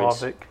humanoids.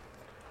 Slavic.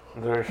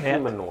 They're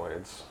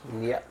humanoids.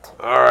 Yet.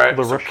 All right,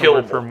 The so Russian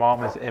word killable. for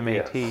mom is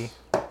M-A-T. Yes.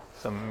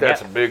 So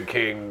That's a Miet big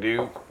king,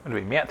 dude. would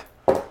be Miet.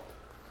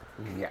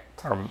 Yet.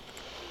 Or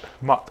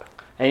Mot.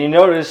 And you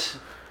notice,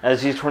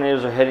 as these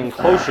tornadoes are heading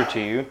closer to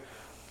you,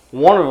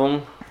 one of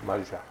them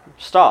Moja.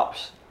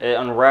 stops. It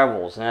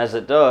unravels, and as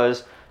it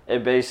does,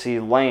 it basically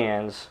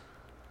lands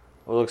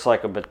what looks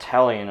like a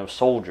battalion of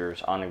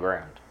soldiers on the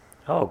ground.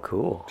 Oh,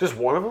 cool. Just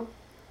one of them?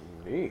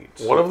 Neat.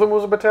 One of them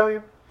was a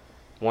battalion?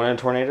 One of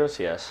the tornadoes,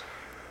 yes.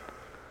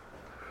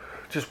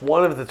 Just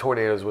one of the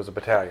tornadoes was a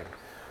battalion.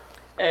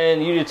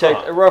 And you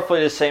detect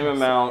roughly the same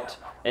amount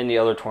in the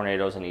other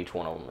tornadoes in each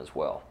one of them as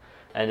well.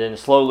 And then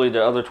slowly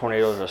the other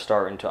tornadoes are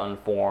starting to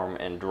unform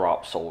and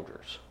drop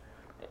soldiers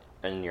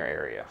in your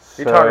area.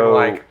 You're talking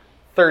like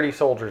 30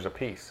 soldiers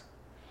apiece.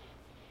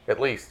 At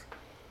least.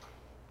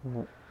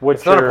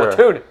 What's It's not a your,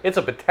 platoon, it's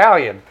a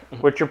battalion.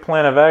 what's your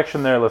plan of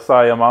action there,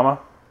 Lasaya Mama?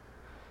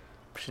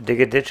 Should dig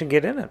a ditch and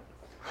get in it.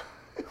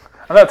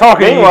 I'm not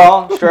talking to you.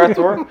 Meanwhile,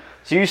 Strathor,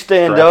 so you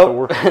stand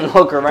Strathor. up and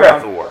look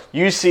around. Strathor.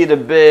 You see the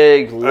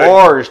big,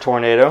 large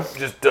tornado.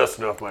 Just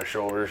dusting off my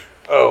shoulders.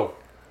 Oh,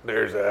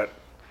 there's that.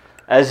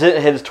 As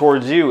it heads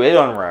towards you, it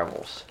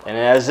unravels. And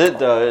as it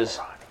does,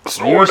 you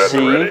Sword at the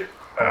see ready.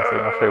 I'll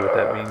show you what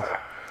that means.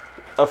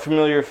 a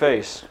familiar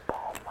face.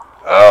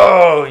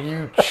 Oh,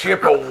 you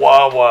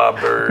Chippewa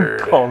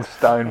bird. Calling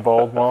Stein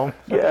bald, Mom.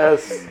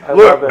 Yes.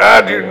 Look,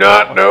 I do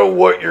not know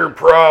what your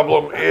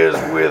problem is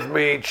with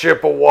me,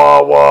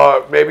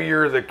 Chippewa. Maybe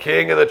you're the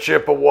king of the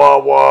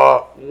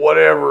Chippewa.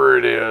 Whatever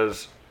it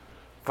is,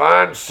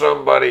 find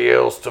somebody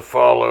else to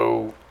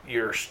follow.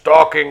 Your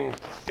stalking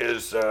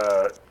is,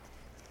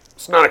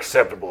 it's not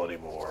acceptable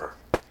anymore.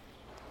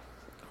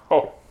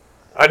 Oh.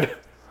 I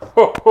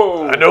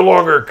no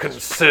longer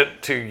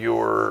consent to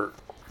your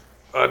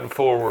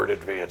unforward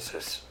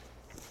advances.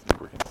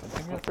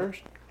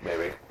 First.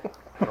 Maybe.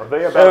 Are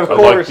they And about of to...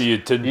 course,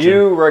 attention.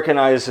 you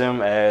recognize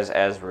him as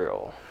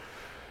Azrael.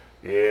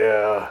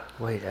 Yeah.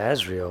 Wait,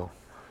 Azrael.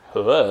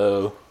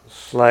 Hello.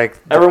 Like,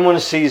 Everyone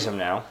sees him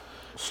now.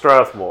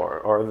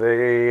 Strathmore, are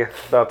they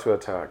about to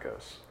attack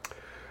us?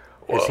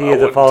 Well, he I the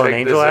wouldn't fallen take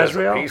angel, this as a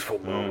Azrael? peaceful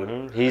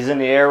moment. He's in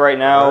the air right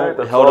now, Alright,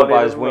 that's held all up I by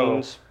needed his to know.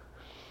 wings.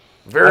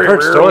 Very I've heard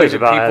rarely stories do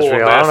about people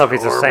Azrael. I don't know if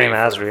amass he's the an same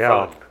army for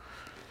Azrael. fun.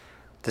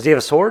 Does he have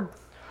a sword?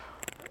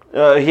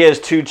 He has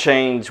 2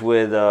 chains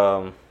with,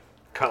 Comma.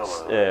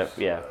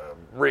 yeah.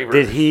 Reavers.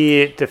 Did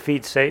he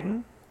defeat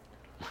Satan?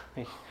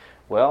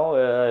 Well,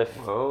 if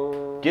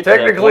Oh. get to that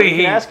point, Technically, you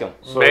he can ask him.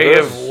 may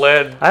this- have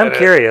led. I'm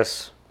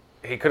curious.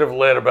 He could have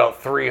led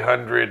about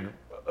 300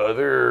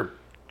 other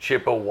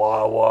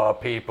Chippewa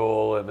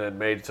people, and then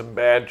made some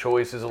bad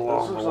choices This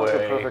along looks the like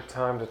way. the perfect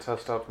time to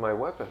test out my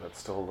weapon that's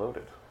still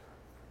loaded.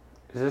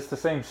 Is this the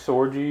same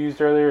sword you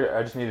used earlier?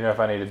 I just need to know if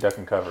I need a duck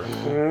and cover.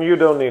 You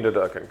don't need a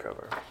duck and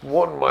cover.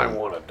 One might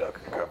want a duck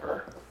and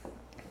cover.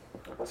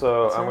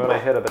 So I'm going to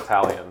hit a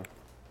battalion.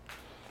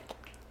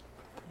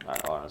 All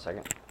right, hold on a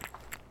second.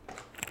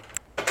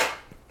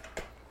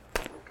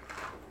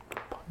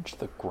 Punch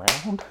the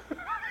ground?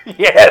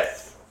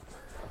 Yes,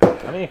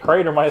 I mean, a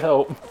crater might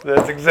help.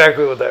 that's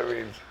exactly what that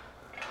means.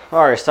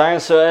 All right, Stein.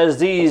 So as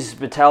these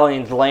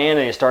battalions land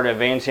and they start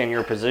advancing in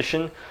your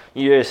position,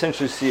 you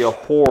essentially see a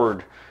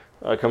horde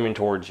coming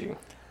towards you.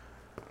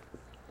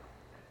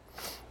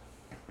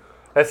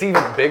 That's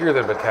even bigger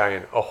than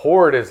battalion. A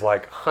horde is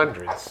like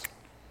hundreds.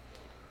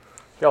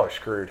 Y'all are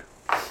screwed.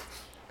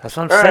 That's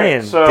what I'm All saying.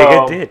 right, so- Dig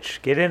a ditch.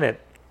 Get in it.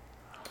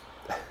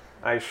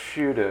 I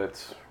shoot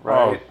it,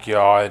 right? Oh,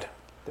 God.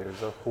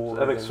 There's a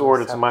horde. Epic in sword,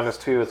 this it's a house.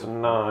 -2, it's a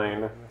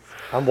 9.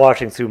 I'm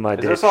watching through my Is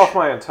ditch. this off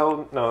my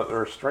intelligence, no,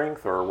 or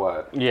strength, or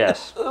what?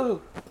 Yes.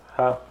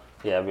 Huh?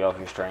 Yeah, it'll be off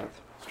your strength.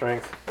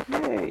 Strength.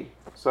 Yay.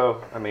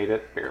 So I made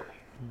it, barely.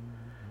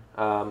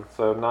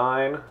 So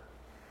 9.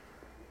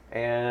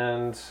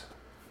 And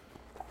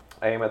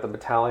I aim at the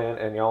battalion,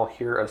 and y'all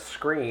hear a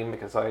scream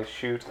because I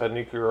shoot a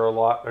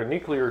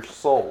nuclear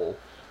soul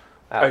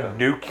at A them.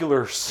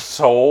 nuclear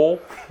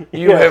soul?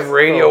 You have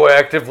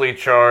radioactively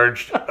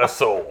charged a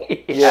soul.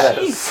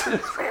 Yes.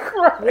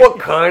 What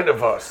kind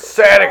of a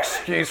sad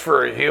excuse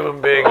for a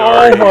human being Oh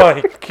are you?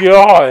 my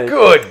God.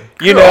 Good.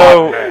 You God,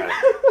 know, man.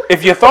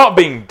 if you thought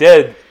being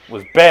dead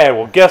was bad,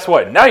 well, guess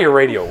what? Now you're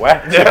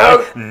radioactive.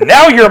 Now-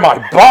 Now you're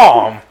my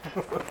bomb.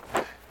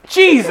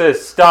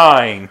 Jesus,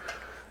 Stein.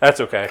 That's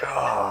okay.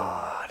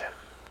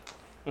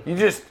 You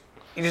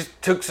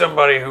just took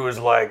somebody who was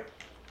like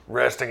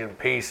resting in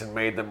peace and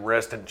made them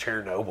rest in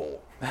Chernobyl.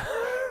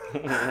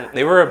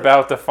 They were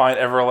about to find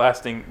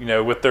everlasting,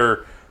 with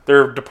their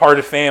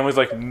departed families,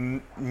 like,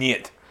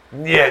 niet.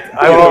 Yet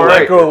I will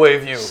let go away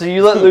with you. So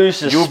you let loose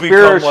this You'll become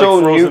like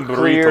spiritual frozen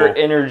nuclear burrito.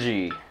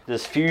 energy,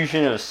 this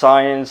fusion of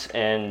science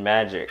and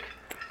magic.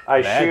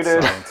 I Mad shoot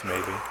it, science,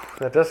 maybe.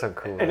 That does sound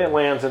cool. and it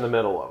lands in the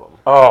middle of them.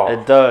 Oh,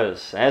 It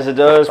does. As it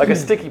does, like a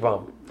sticky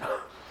bomb.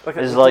 it's like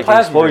an plasma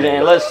explosion, and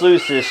grenade. it lets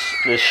loose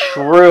this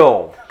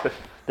shrill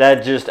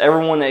that just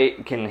everyone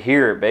can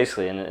hear it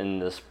basically in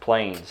this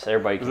plains.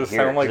 Everybody can Does it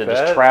hear sound it like 'cause it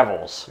just that?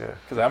 travels.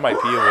 because that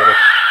might be a little.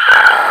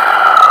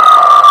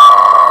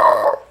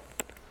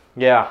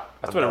 Yeah.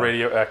 That's what a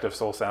radioactive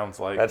soul sounds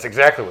like. That's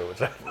exactly what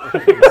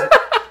it was.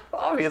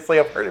 Obviously,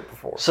 I've heard it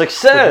before.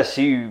 Success.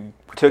 You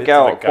took Bits of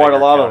out quite a Geiger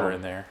lot of counter them.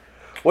 in there.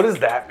 What does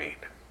that mean?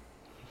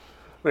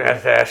 I'm gonna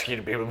have to ask you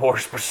to be more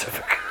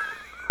specific.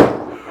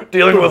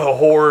 Dealing with a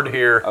horde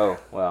here. Oh,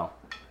 well.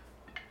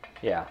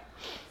 Yeah.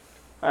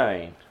 I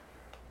mean,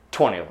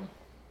 20 of them.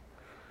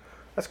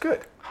 That's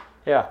good.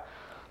 Yeah.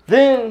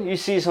 Then you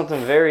see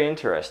something very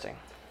interesting.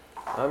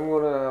 I'm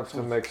going to have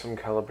to make some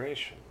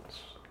calibrations.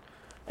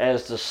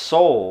 As the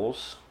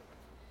souls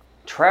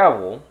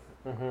travel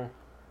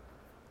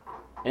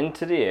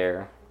into the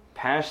air,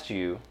 past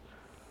you,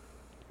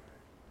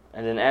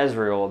 and then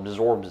Azrael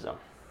absorbs them.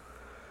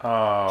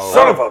 Oh,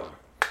 Son of a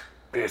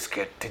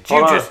biscuit. Did you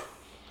Hold on. just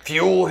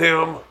fuel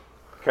him?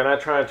 Can I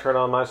try and turn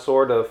on my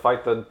sword to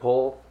fight the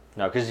pull?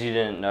 No, because you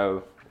didn't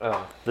know.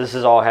 Oh. This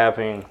is all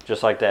happening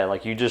just like that.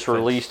 Like you just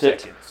released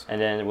it, seconds. and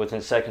then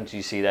within seconds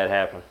you see that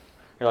happen.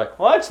 You're like,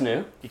 well, that's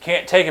new. you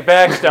can't take it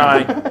back,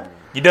 Stein.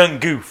 You done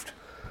goofed.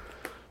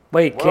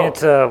 Wait,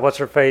 can't what's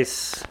her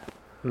face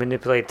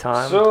manipulate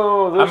time?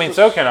 So this I mean,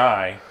 so can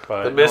I.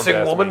 But The don't missing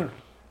ask me. woman?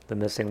 The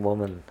missing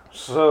woman.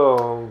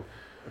 So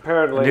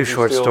apparently, New he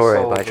short steals story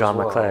souls by as John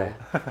well.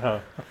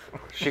 McClay.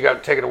 She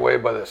got taken away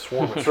by the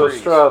swarm of So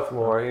trees.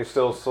 Strathmore, he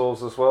steals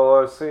souls as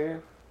well. I see.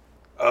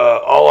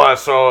 All I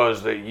saw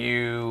is that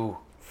you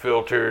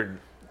filtered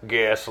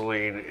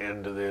gasoline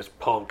into this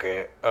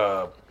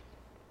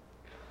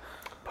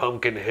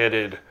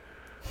pumpkin-headed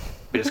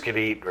biscuit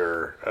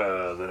eater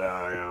that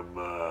I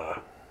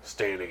am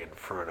standing in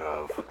front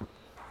of.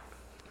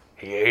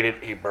 He ate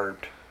it. He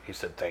burnt. He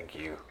said, "Thank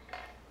you."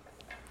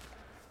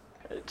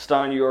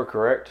 Stein, you are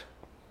correct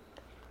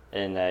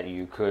in that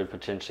you could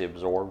potentially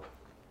absorb.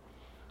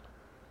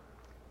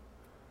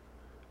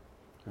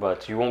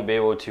 But you won't be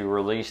able to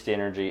release the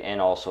energy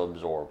and also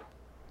absorb.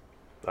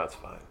 That's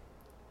fine.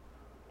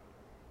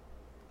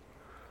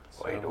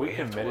 Wait, Have do we we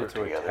have to committed work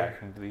to together?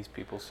 attacking these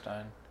people,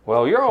 Stein?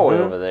 Well, you're all the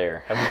way over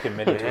there. Have we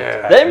committed to Yeah.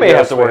 attack? They may Yes,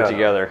 have to we work have.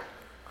 together.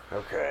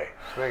 Okay,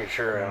 just making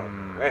sure.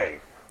 Hey,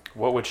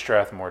 What would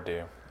Strathmore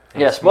do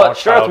Yes, Small but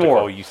child to call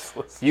Strathmore,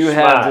 useless. you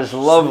have this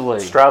lovely.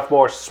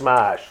 Strathmore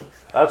smash.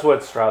 That's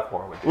what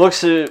Strathmore would do. Looks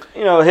to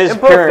his In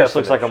both appearance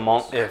looks like a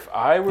definitions. monk. If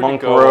I were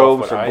Monk to go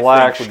robes off what are I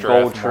black think with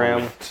gold Strathmore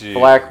trim, would do,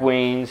 black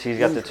wings. He's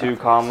got the 2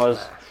 commas.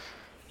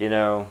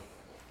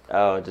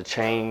 The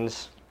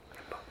chains,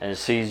 and it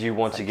sees you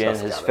once again.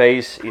 His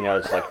face,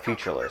 it's like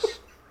featureless.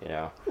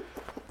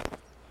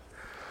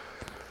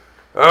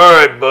 All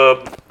right,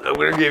 bub. I'm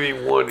gonna give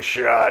you one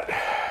shot.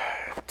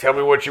 Tell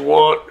me what you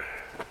want.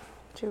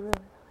 Do you really?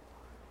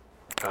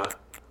 Huh?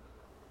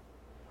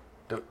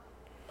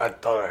 I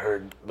thought I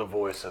heard the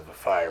voice of a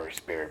fiery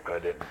spirit, but I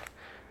didn't.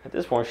 At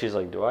this point, she's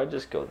like, "Do I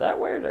just go that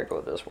way or do I go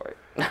this way?"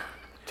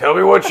 Tell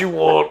me what you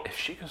want. if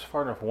she goes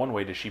far enough one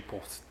way, does she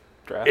pull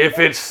Strath? If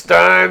it's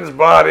Stein's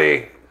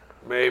body,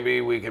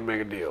 maybe we can make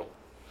a deal.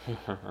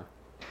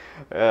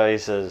 He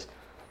says,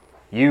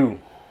 "You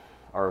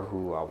are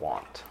who I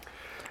want."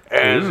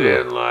 As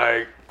in,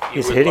 like, you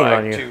He's would hitting like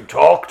on you. to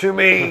talk to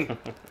me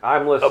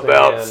I'm listening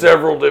about in.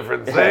 several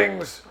different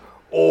things,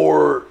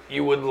 or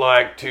you would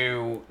like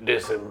to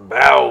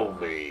disembowel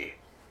me.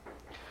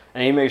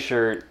 And he makes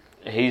sure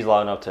he's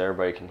loud enough to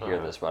everybody can hear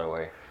this. By the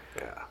way,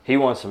 Yeah. he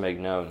wants to make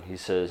known. He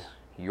says,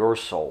 "Your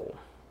soul.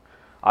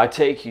 I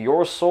take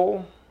your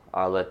soul.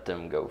 I let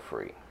them go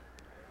free."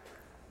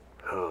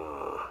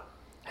 I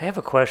have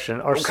a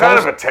question. Are I'm kind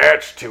of souls,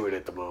 attached to it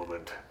at the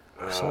moment.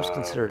 souls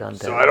considered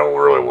undead? So I don't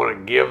really want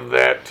to give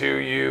that to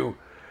you.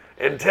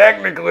 And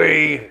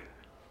technically,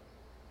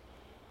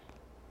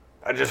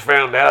 I just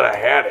found out I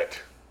had it.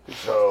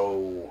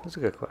 So That's a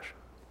good question.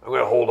 I'm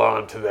going to hold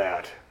on to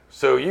that.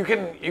 So you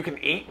can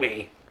eat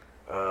me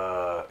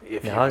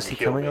if you Now, is can he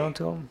kill coming me. on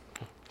to him?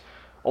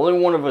 Only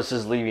one of us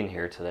is leaving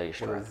here today,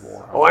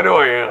 Strathmore. Oh, I know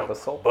I am, a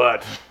soul?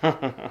 but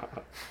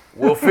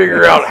we'll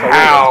figure out That's what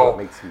how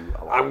makes you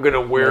alive. I'm going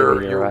to wear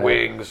Maybe you're your right.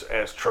 wings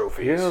as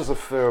trophies. Here's a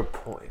fair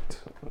point.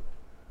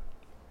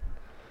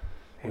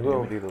 He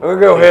will be the I'm going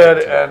to go ahead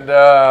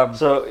and...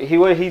 So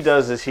what he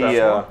does is he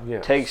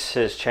Yes. takes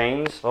his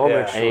chains I'll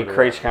Yeah. make and he sure to-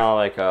 creates kind of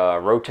like a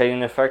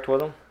rotating effect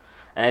with them.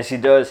 And as he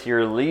does, he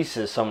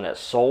releases some of that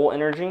soul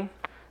energy.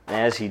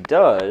 And as he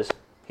does,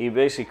 he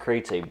basically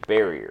creates a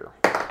barrier.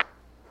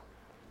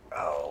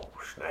 Oh,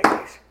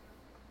 shnikes.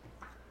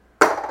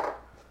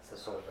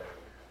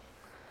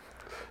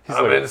 He's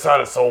I'm like,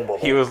 inside a soul bubble.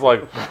 he was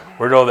like,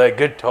 "Where'd all that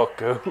good talk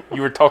go?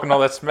 You were talking all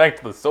that smack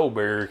till the soul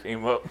barrier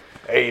came up.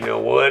 Hey, you know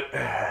what?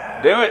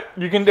 Do it.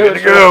 You can do Good it.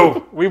 to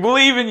go. We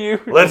believe in you."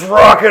 Let's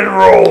rock and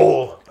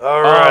roll.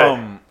 All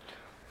right.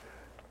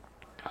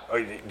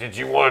 Oh, did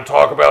you want to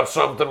talk about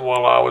something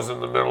while I was in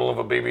the middle of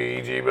a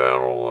BBEG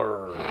battle,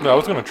 or? No, I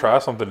was gonna try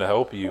something to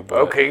help you, but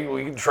Okay,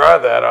 we can try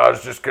that. I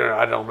was just gonna.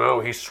 I don't know.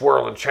 He's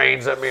swirling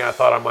chains at me. I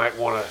thought I might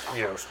want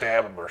to,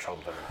 stab him or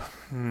something.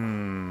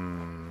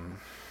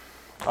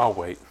 I'll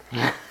wait.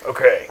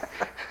 Okay.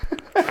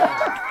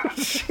 I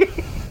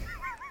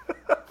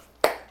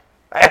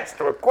asked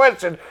him a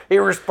question. He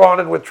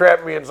responded with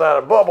 "trap me inside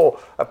a bubble."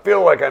 I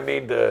feel like I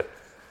need to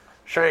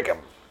shank him.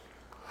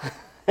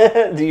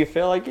 Do you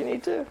feel like you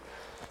need to?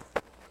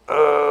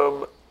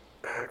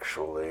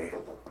 Actually.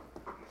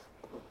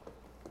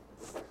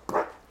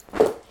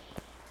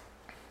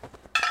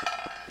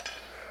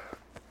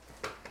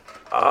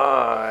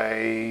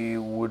 I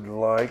would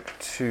like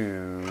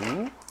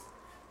to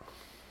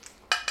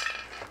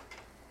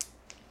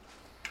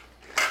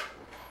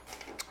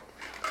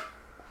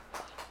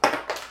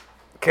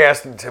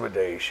cast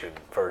intimidation,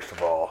 first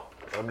of all.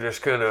 I'm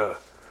just gonna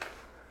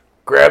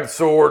grab the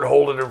sword,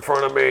 hold it in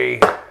front of me,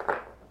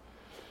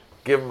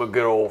 give him a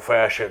good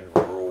old-fashioned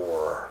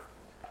roar.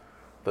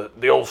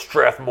 The old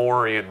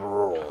Strathmorian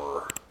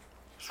roar.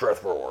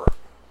 Strathroar.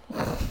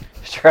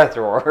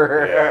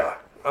 Strathmore. Yeah.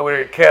 I'm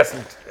going to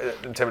cast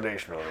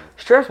intimidation on him.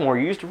 Strathmore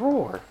used to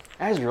roar.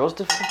 Azrael's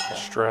defense.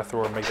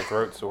 Strathmore make a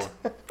throat sore.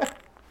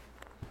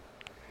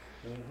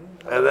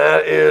 And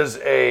that is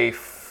a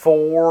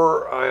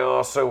 4. I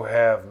also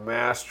have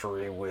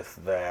mastery with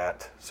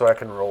that, so I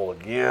can roll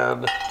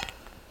again.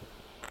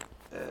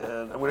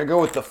 And I'm going to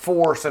go with the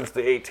 4 since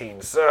the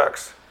 18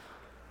 sucks.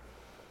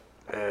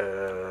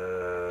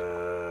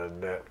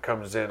 And that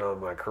comes in on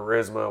my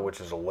charisma, which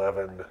is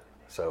 11.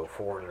 So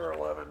 4 and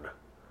 11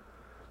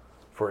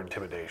 for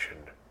intimidation.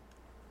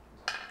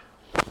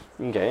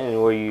 Okay,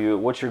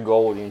 and what's your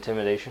goal with the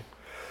intimidation?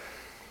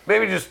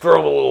 Maybe just throw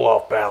him a little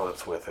off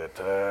balance with it.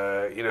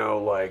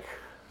 Like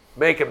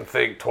make him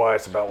think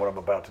twice about what I'm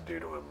about to do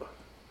to him.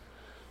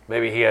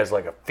 Maybe he has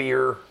like a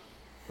fear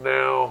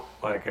now,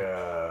 like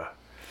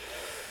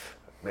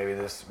maybe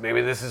this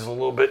is a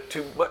little bit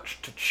too much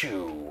to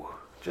chew.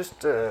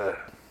 Just I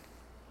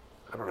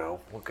don't know,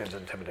 what good's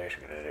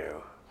intimidation gonna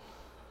do?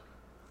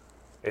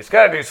 It's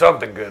got to do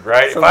something good,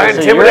 right? If I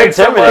intimidate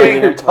somebody,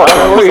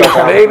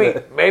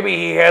 maybe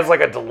he has like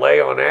a delay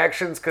on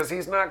actions because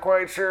he's not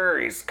quite sure.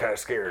 He's kind of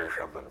scared or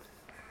something.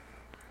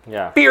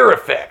 Yeah. Fear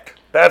effect.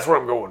 That's what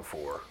I'm going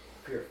for.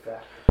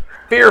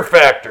 Fear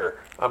factor.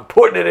 I'm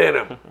putting it in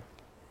him.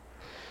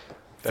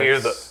 Fear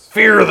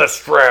the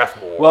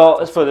Strathmore. Well,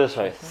 let's put it this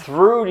way.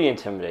 Through the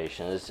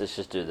intimidation, let's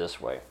just do it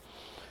this way.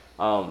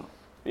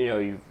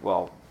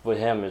 with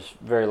him, is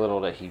very little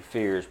that he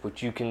fears,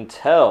 but you can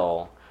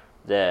tell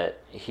that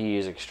he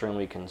is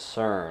extremely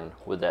concerned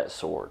with that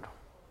sword.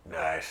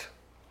 Nice.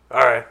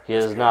 All right.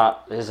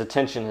 His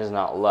attention has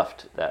not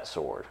left that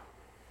sword.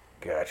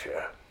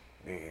 Gotcha.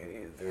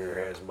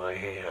 There has my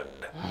hand.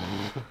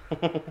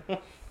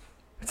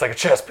 It's like a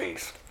chess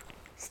piece.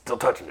 Still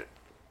touching it.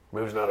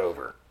 Move's not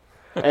over.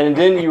 And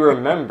then you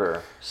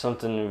remember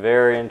something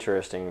very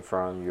interesting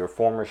from your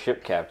former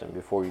ship captain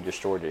before you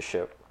destroyed his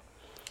ship.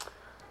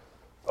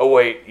 Oh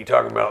wait, you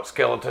talking about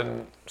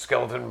skeleton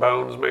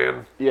bones,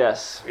 man?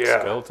 Yes.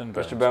 Yeah. Skeleton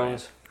Bones. Mr.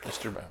 Bones.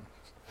 Mr.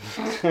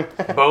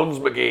 Bones. Bones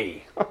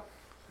McGee.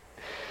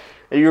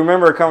 You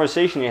remember a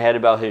conversation you had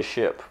about his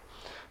ship.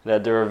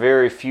 That there are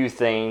very few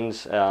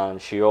things on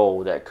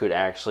Sheol that could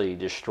actually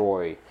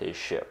destroy his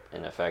ship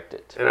and affect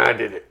it. And I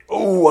did it.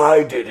 Oh,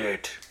 I did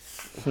it.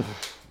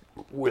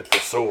 With the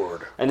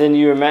sword. And then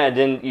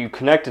you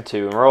connected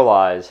to and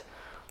realize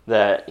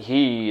that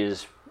he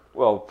is,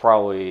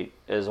 probably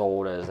as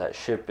old as that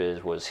ship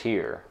was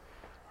here.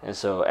 And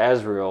so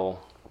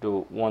Azrael, the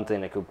one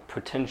thing that could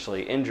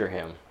potentially injure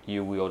him,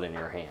 you wield in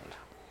your hand.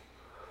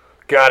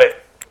 Got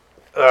it.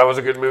 That was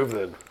a good move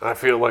then. I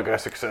feel like I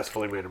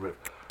successfully made a move.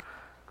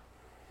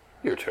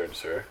 Your turn,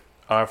 sir.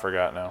 Oh, I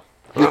forgot now.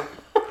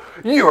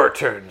 Your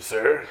turn,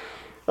 sir.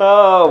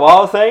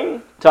 Wild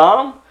Thing,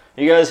 Tom,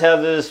 you guys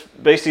have this,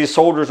 basically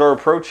soldiers are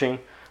approaching.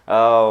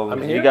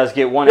 You guys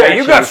get one action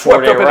you got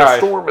before swept they up in a arrive.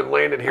 storm and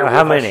landed here.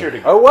 How with us many?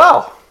 shooting. Oh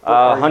wow.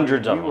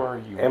 Hundreds of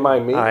them. Am I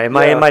me? Am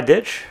I in my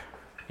ditch?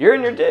 You're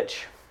in your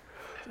ditch.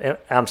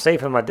 I'm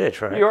safe in my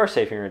ditch, right? You are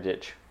safe in your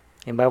ditch.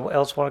 Anybody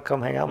else want to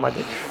come hang out in my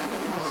ditch?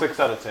 6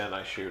 out of 10,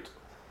 I shoot.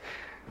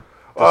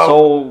 The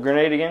soul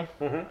grenade again?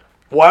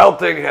 Wild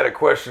Thing had a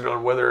question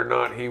on whether or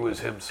not he was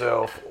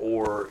himself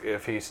or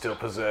if he's still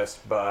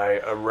possessed by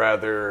a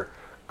rather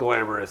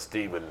glamorous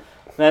demon.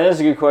 That is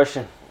a good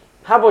question.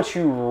 How about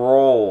you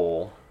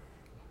roll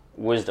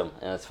wisdom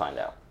and let's find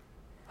out.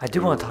 I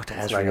do want to talk to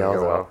not gonna Azrael, go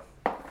though.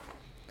 well.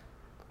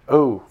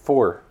 Oh,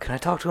 4 Can I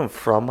talk to him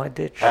from my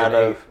ditch? Out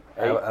of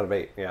out of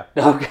 8. Yeah.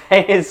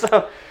 Okay,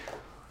 so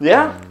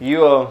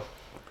you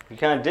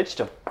kind of ditched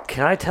him.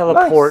 Can I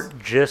teleport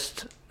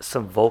just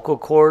some vocal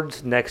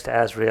cords next to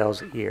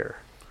Azrael's ear?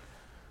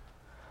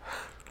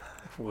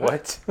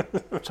 What?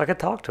 So I could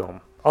talk to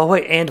him. Oh,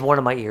 wait, and one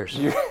of my ears.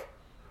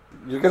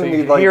 You're gonna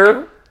need like.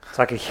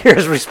 So I could hear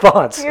his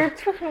response. You're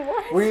doing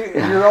what?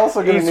 You're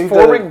also gonna He's need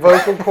forming to.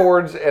 vocal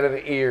cords and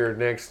an ear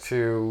next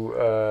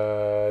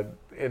to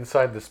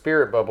inside the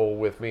spirit bubble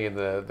with me and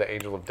the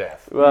angel of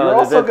death. Well, You're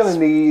also that gonna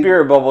need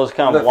spirit bubble is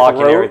kind the of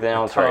blocking throat, everything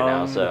else right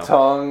now. So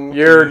tongue.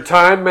 Your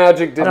time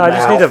magic didn't. No, I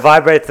just need to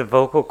vibrate the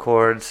vocal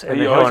cords, and then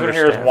You he'll always gonna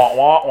hear is understand. wah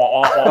wah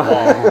wah wah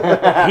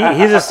wah wah.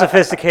 He's a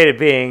sophisticated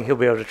being. He'll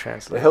be able to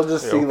translate. He'll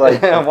just see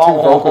like 2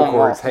 vocal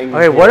cords hanging.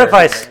 Okay, what here.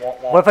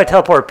 if I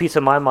teleport a piece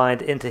of my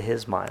mind into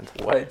his mind,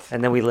 What?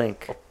 and then we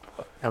link?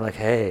 I'm like,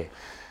 hey,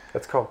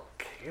 That's called.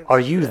 are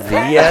you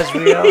the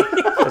Azrael?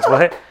 That's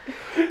what.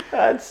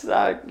 that's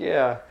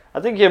yeah. I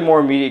think you have more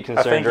immediate I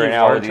concerns think right you've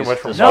now with learned too these. much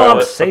from this- No, Violet, I'm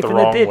but safe the in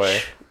the wrong ditch.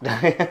 way.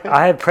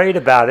 I had prayed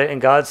about it,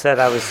 and God said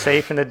I was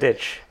safe in the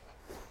ditch.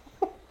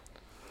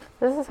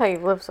 This is how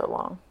you've lived so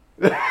long.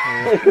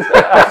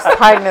 Just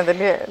hiding in the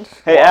ditch.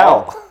 Hey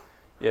Al,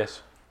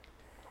 Yes.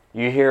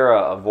 you hear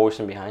a voice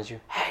in behind you.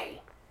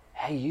 Hey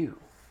you.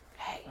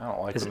 I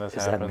don't like Is, when this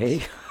is happens. that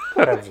me?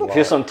 You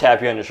feel something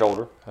tap you on the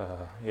shoulder.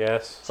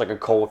 Yes. It's like a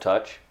cold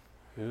touch.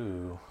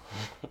 Ooh.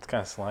 It's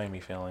kind of slimy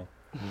feeling.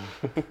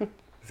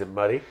 Is it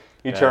muddy?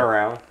 You Yeah. turn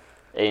around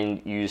and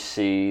you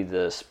see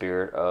the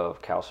spirit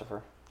of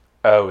Calcifer.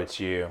 Oh, it's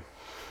you.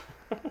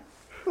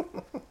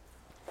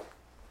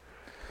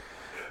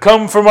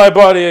 Come for my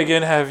body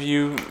again, have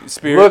you,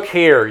 spirit? Look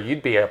here,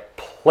 you'd be a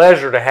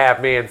pleasure to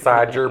have me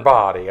inside your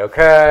body,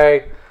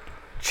 okay?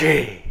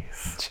 Jeez.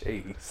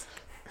 Jeez.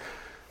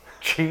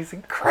 Cheese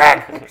and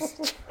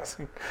crackers.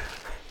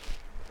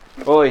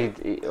 Well, he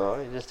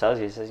just tells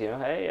you. He says,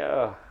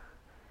 hey,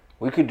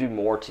 we could do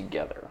more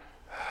together.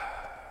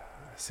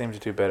 Seems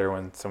to do better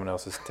when someone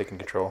else is taking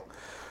control.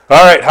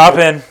 All right, hop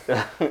in.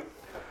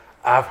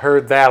 I've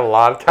heard that a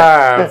lot of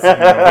times.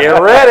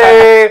 Get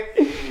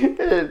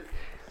ready.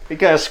 He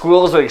kind of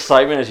squeals with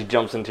excitement as he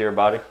jumps into your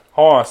body.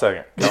 Hold on a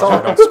second.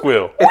 Don't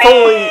squeal.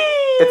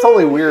 It's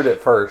only weird at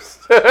first.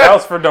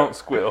 House for don't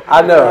squeal.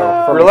 I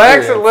know. from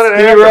Relax and experience. let it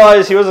Then happen. you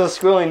realize he wasn't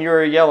squealing, you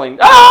were yelling.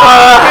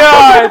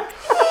 Ah!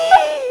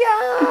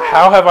 God!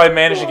 How have I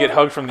managed to get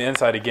hugged from the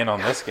inside again on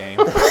this game?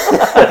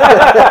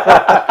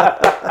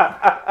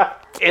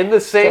 In the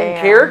same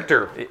Damn.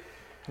 character.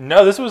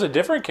 No, this was a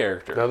different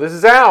character. No, this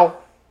is Al.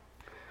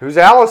 Who's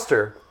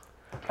Alistair?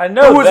 I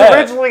know Who was that.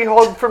 originally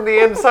hugged from the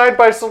inside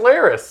by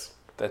Solaris.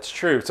 That's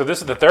true. So this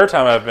is the third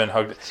time I've been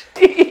hugged.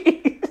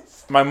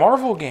 My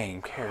Marvel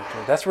game character.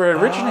 That's where it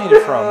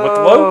originated from. With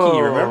Loki,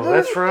 remember?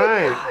 That's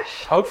right.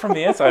 Hugged from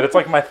the inside. It's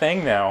like my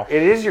thing now.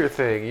 It is your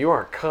thing. You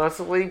are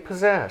constantly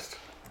possessed.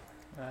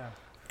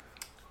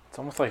 It's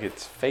almost like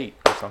it's fate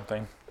or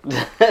something.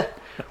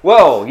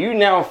 Well, you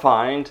now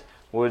find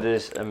with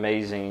this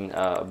amazing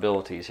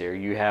abilities here.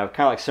 You have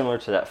kind of like similar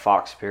to that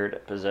fox spirit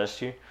that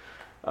possessed you.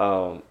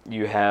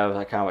 You have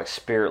kind of like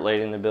spirit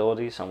laden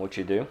abilities on what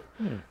you do,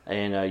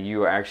 and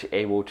you are actually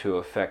able to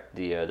affect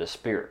the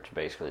spirit,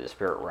 basically the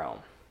spirit realm.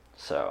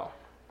 So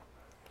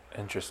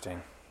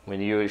Interesting. when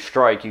you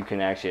strike, you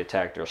can actually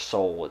attack their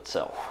soul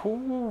itself.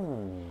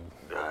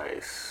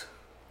 Nice.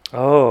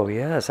 Oh,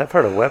 yes. I've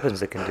heard of weapons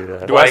that can do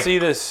that. Do I see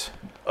this?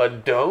 A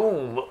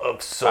dome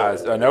of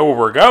souls. I know where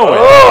we're going.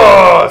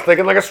 Oh, I was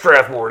thinking like a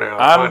Strathmore now.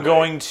 I'm Finally.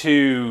 going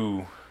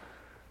to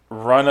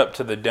run up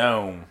to the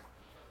dome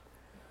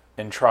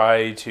and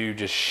try to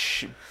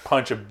just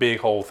punch a big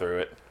hole through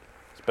it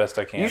as best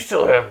I can. You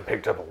still haven't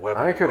picked up a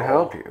weapon. I could at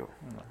all. help you.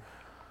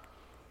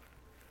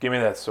 Give me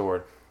that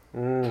sword.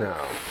 No.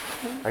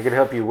 I could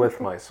help you with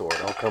my sword.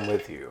 I'll come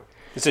with you.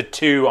 It's a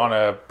 2 on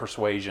a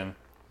persuasion.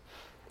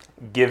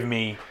 Give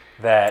me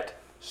that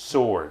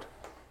sword.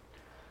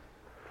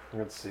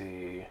 Let's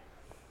see.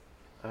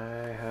 I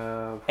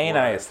have. Ain't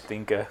I a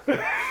stinker?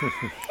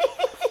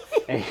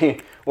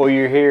 Well,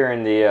 you're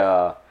hearing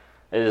the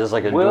it is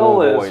like a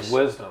Will dual is voice.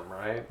 wisdom,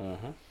 right?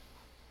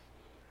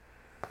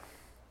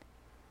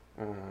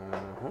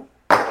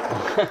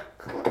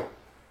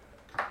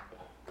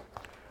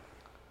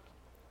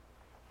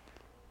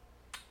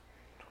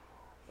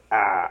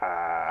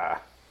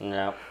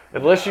 No.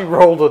 Unless you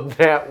rolled a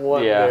nat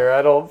 1 Yeah. there,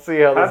 I don't see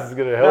how this is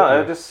going to help No,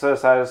 you. it just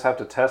says I just have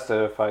to test it.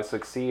 If I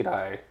succeed,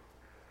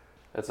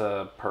 it's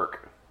a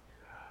perk.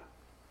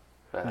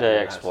 The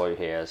exploit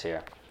he has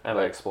here. And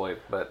I exploit,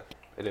 but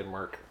it didn't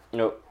work.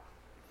 Nope.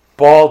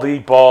 Baldy,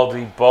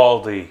 Baldy,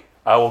 Baldy.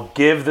 I will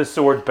give the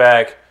sword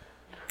back.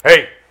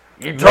 Hey,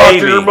 you talk to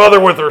Maybe. your mother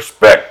with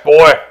respect,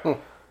 boy.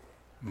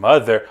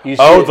 Mother. You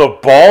Oh, see- the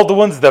bald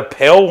ones, the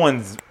pale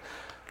ones.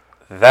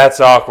 That's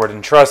awkward,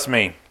 and trust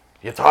me,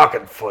 You're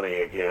talking funny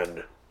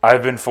again.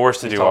 I've been forced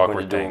to He's do talking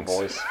awkward with a dual things.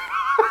 voice.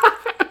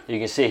 You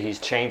can see he's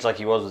changed like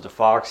he was with the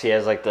fox. He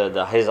has like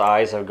his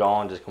eyes have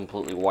gone just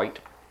completely white.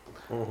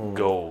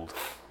 Gold.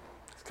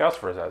 Scouts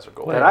for his eyes are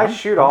gold. Did I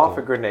shoot off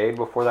a grenade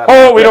before that?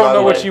 Oh, we Yeah, don't by know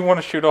the what way. you want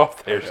to shoot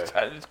off there.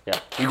 Yeah,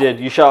 you did.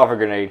 You shot off a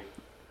grenade.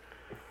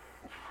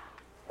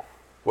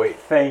 Wait,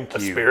 Thank a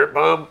you. spirit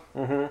bomb?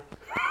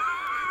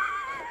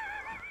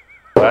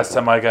 Last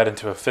time I got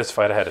into a fist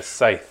fight, I had a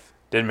scythe.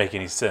 Didn't make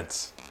any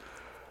sense.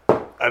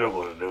 I don't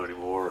want to know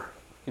anymore.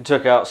 You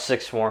took out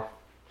 6 more.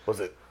 Was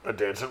it a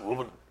dancing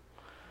woman?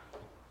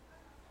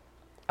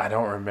 I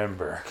don't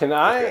remember. Can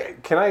I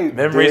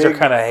Memories are dig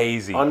kind of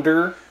hazy.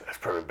 under That's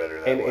probably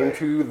better that and way.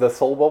 into the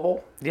soul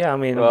bubble? Yeah, I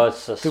mean, Well,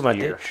 it's a through my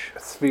spear. ditch.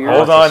 Sphere.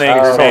 Hold on,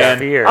 Angry Oh, Man.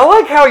 Sphere. I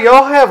like how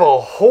y'all have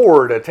a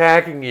horde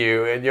attacking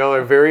you, and y'all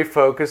are very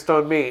focused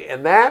on me,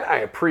 and that I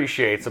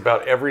appreciate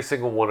about every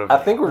single one of you. I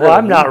think we're Well, gonna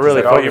I'm not need really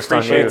Is that all you focused on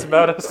appreciate you.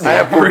 about us? I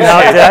appreciate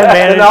Now, did I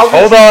manage? And I'll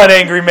Hold on,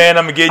 Angry Man.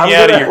 I'm getting you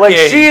out of your like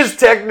cage. she is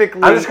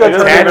technically I'm just gonna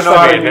turn attached this to me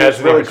on and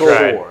hasn't really even cool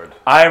tried. sword.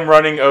 I am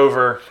running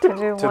over do to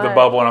the what?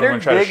 bubble and I'm going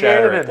to try to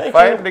shatter it.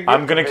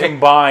 I'm going to come.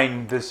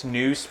 combine this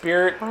new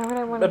spirit Why would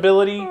I want to?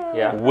 ability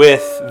Yeah.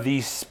 with the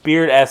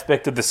spirit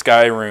aspect of the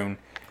Sky Rune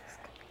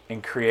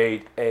and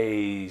create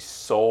a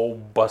Soul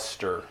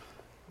Buster.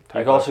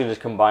 You can also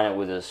just combine it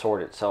with the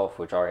sword itself,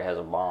 which already has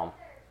a bomb.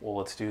 Well,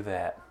 let's do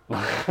that.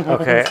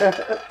 Okay.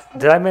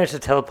 Did I manage to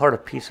teleport a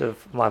piece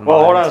of my mind?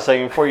 Well, hold on a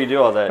second. Before you do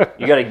all that,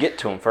 you got to get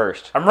to him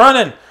first. I'm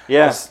running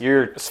Yes,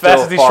 you're as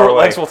fast as these short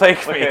legs will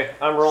take me. Okay,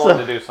 I'm rolling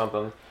to do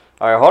something.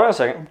 All right, hold on a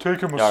second. Take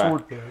him a No, no.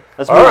 sword back.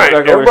 Let's All move right, back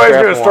over to everybody's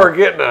going to Strathmore. start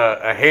getting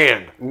a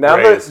hand. Now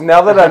raised.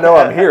 that I know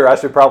I'm here, I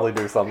should probably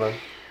do something.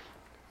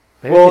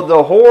 Well,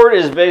 the horde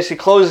is basically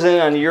closing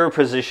on your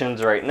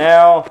positions right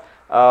now.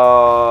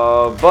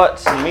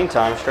 But in the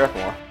meantime,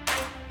 Strathmore.